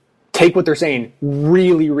 to take what they're saying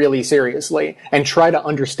really, really seriously and try to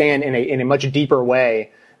understand in a much deeper way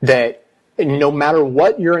that no matter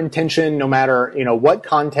what your intention, no matter, what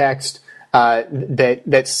context,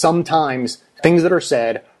 that sometimes things that are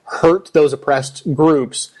said hurt those oppressed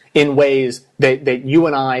groups in ways that you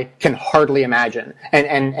and I can hardly imagine.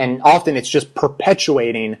 And often it's just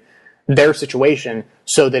perpetuating their situation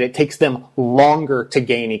so that it takes them longer to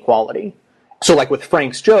gain equality. So like with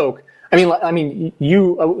Frank's joke, I mean,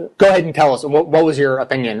 you go ahead and tell us what was your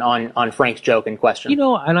opinion on Frank's joke in question.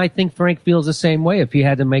 And I think Frank feels the same way. If he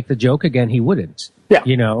had to make the joke again, he wouldn't. Yeah.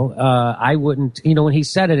 I wouldn't. When he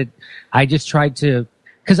said it, I just tried to,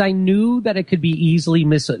 because I knew that it could be easily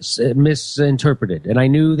misinterpreted, and I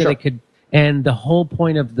knew that it could. And the whole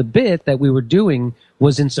point of the bit that we were doing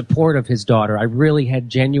was in support of his daughter. I really had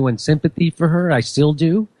genuine sympathy for her. I still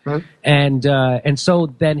do. Mm-hmm. And so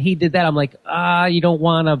then he did that. I'm like, you don't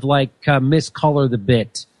want to miscolor the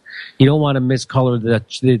bit. You don't want to miscolor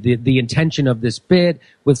the intention of this bit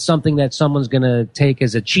with something that someone's going to take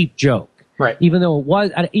as a cheap joke. Right. Even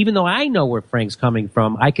though I know where Frank's coming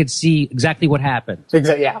from, I could see exactly what happened.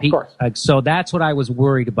 Exactly. Yeah, of course. So that's what I was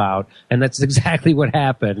worried about, and that's exactly what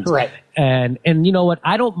happened. Right. And you know what?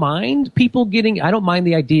 I don't mind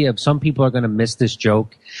the idea of some people are going to miss this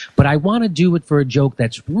joke, but I want to do it for a joke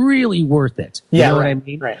that's really worth it. You know what I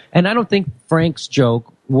mean? Right. And I don't think Frank's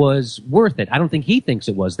joke was worth it. I don't think he thinks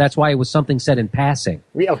it was. That's why it was something said in passing.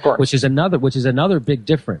 Yeah, of course. Which is another big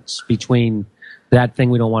difference between that thing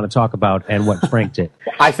we don't want to talk about and what Frank did.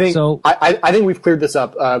 I think we've cleared this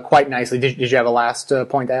up quite nicely. Did you have a last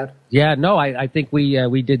point to add? Yeah, no, I think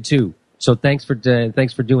we did too. So thanks for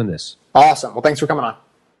doing this. Awesome. Well, thanks for coming on.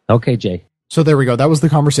 Okay, Jay. So there we go. That was the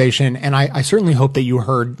conversation, and I certainly hope that you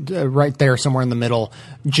heard right there somewhere in the middle,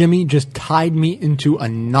 Jimmy just tied me into a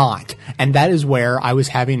knot, and that is where I was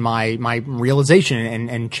having my realization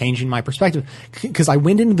and changing my perspective, because I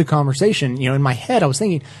went into the conversation, in my head I was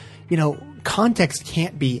thinking, context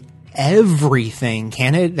can't be everything,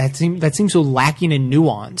 can it? That seems so lacking in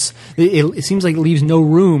nuance. It seems like it leaves no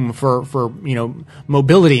room for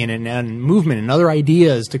mobility and movement and other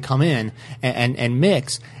ideas to come in and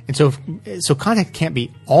mix. And so context can't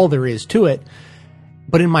be all there is to it.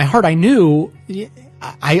 But in my heart, I knew,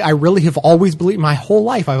 I really have always believed, my whole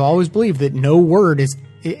life, I've always believed that no word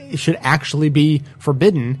it should actually be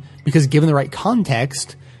forbidden, because given the right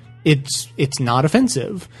context, it's not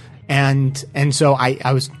offensive. And so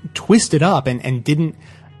I was twisted up and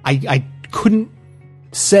I couldn't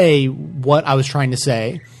say what I was trying to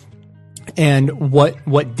say. And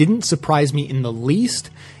what didn't surprise me in the least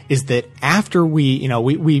is that after we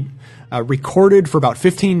recorded for about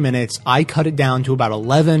 15 minutes, I cut it down to about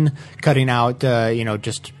 11, cutting out,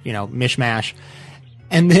 mishmash.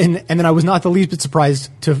 And then I was not the least bit surprised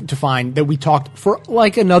to find that we talked for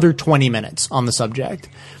like another 20 minutes on the subject.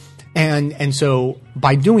 And so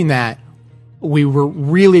by doing that, we were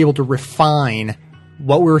really able to refine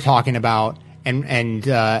what we were talking about and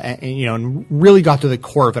really got to the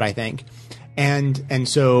core of it, I think. And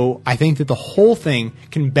so I think that the whole thing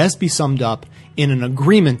can best be summed up in an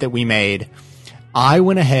agreement that we made. I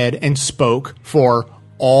went ahead and spoke for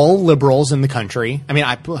all liberals in the country. I mean,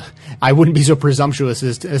 I wouldn't be so presumptuous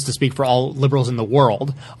as to speak for all liberals in the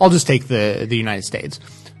world. I'll just take the United States.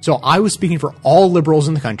 So I was speaking for all liberals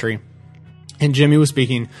in the country, and Jimmy was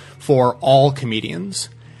speaking for all comedians.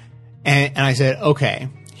 And I said, okay,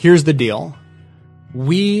 here's the deal.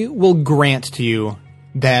 We will grant to you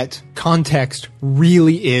that context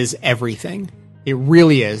really is everything. It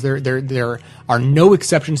really is. There are no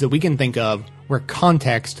exceptions that we can think of where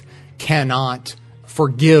context cannot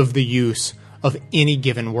forgive the use of any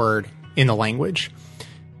given word in the language.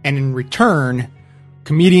 And in return,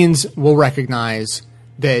 comedians will recognize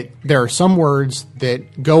that there are some words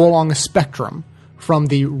that go along a spectrum from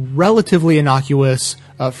the relatively innocuous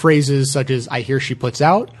phrases such as "I hear she puts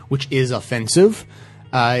out," which is offensive.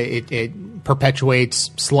 It perpetuates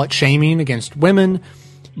slut shaming against women,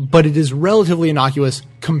 but it is relatively innocuous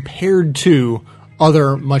compared to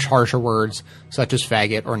other much harsher words such as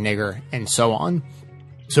faggot or nigger and so on.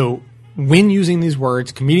 So when using these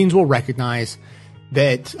words, comedians will recognize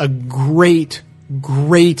that a great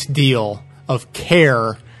deal of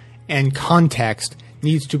care and context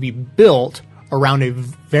needs to be built around a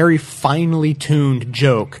very finely tuned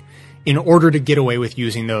joke in order to get away with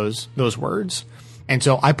using those words. And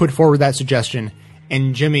so I put forward that suggestion,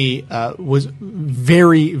 and Jimmy was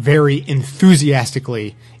very, very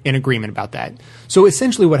enthusiastically in agreement about that. So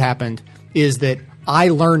essentially what happened is that I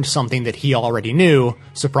learned something that he already knew,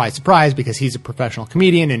 surprise, surprise, because he's a professional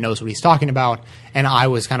comedian and knows what he's talking about, and I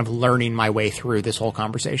was kind of learning my way through this whole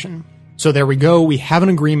conversation. So there we go. We have an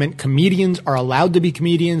agreement. Comedians are allowed to be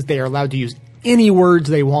comedians. They are allowed to use any words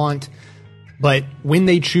they want, but when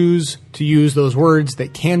they choose to use those words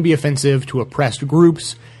that can be offensive to oppressed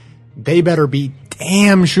groups, they better be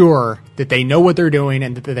damn sure that they know what they're doing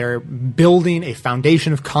and that they're building a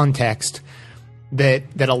foundation of context that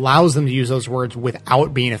allows them to use those words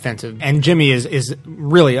without being offensive. And Jimmy is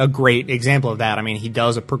really a great example of that. I mean, he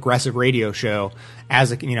does a progressive radio show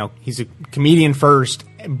as he's a comedian first,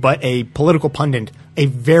 but a political pundit a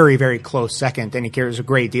very, very close second, and he cares a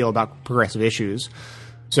great deal about progressive issues.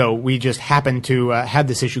 So we just happened to have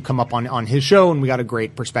this issue come up on his show, and we got a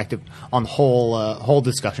great perspective on the whole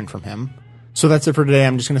discussion from him. So that's it for today.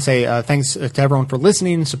 I'm just going to say thanks to everyone for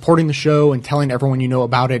listening, supporting the show, and telling everyone you know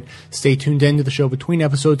about it. Stay tuned in to the show between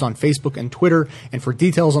episodes on Facebook and Twitter. And for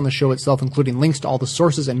details on the show itself, including links to all the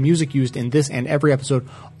sources and music used in this and every episode,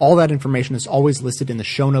 all that information is always listed in the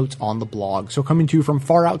show notes on the blog. So coming to you from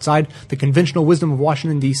far outside the conventional wisdom of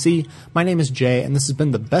Washington, D.C., my name is Jay, and this has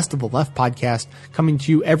been the Best of the Left podcast, coming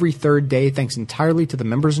to you every third day, thanks entirely to the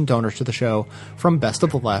members and donors to the show from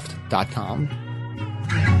bestoftheleft.com.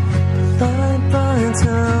 Fine lines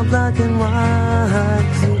are black and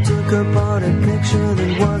white. You took apart a picture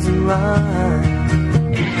that wasn't right.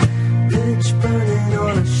 Pitch burning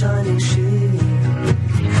on a shining sheet.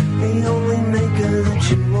 The only maker that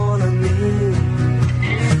you wanna be.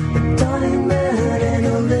 A dying man in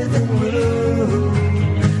a living room.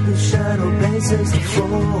 Whose shadow bases the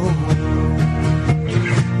floor.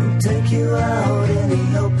 Who'll take you out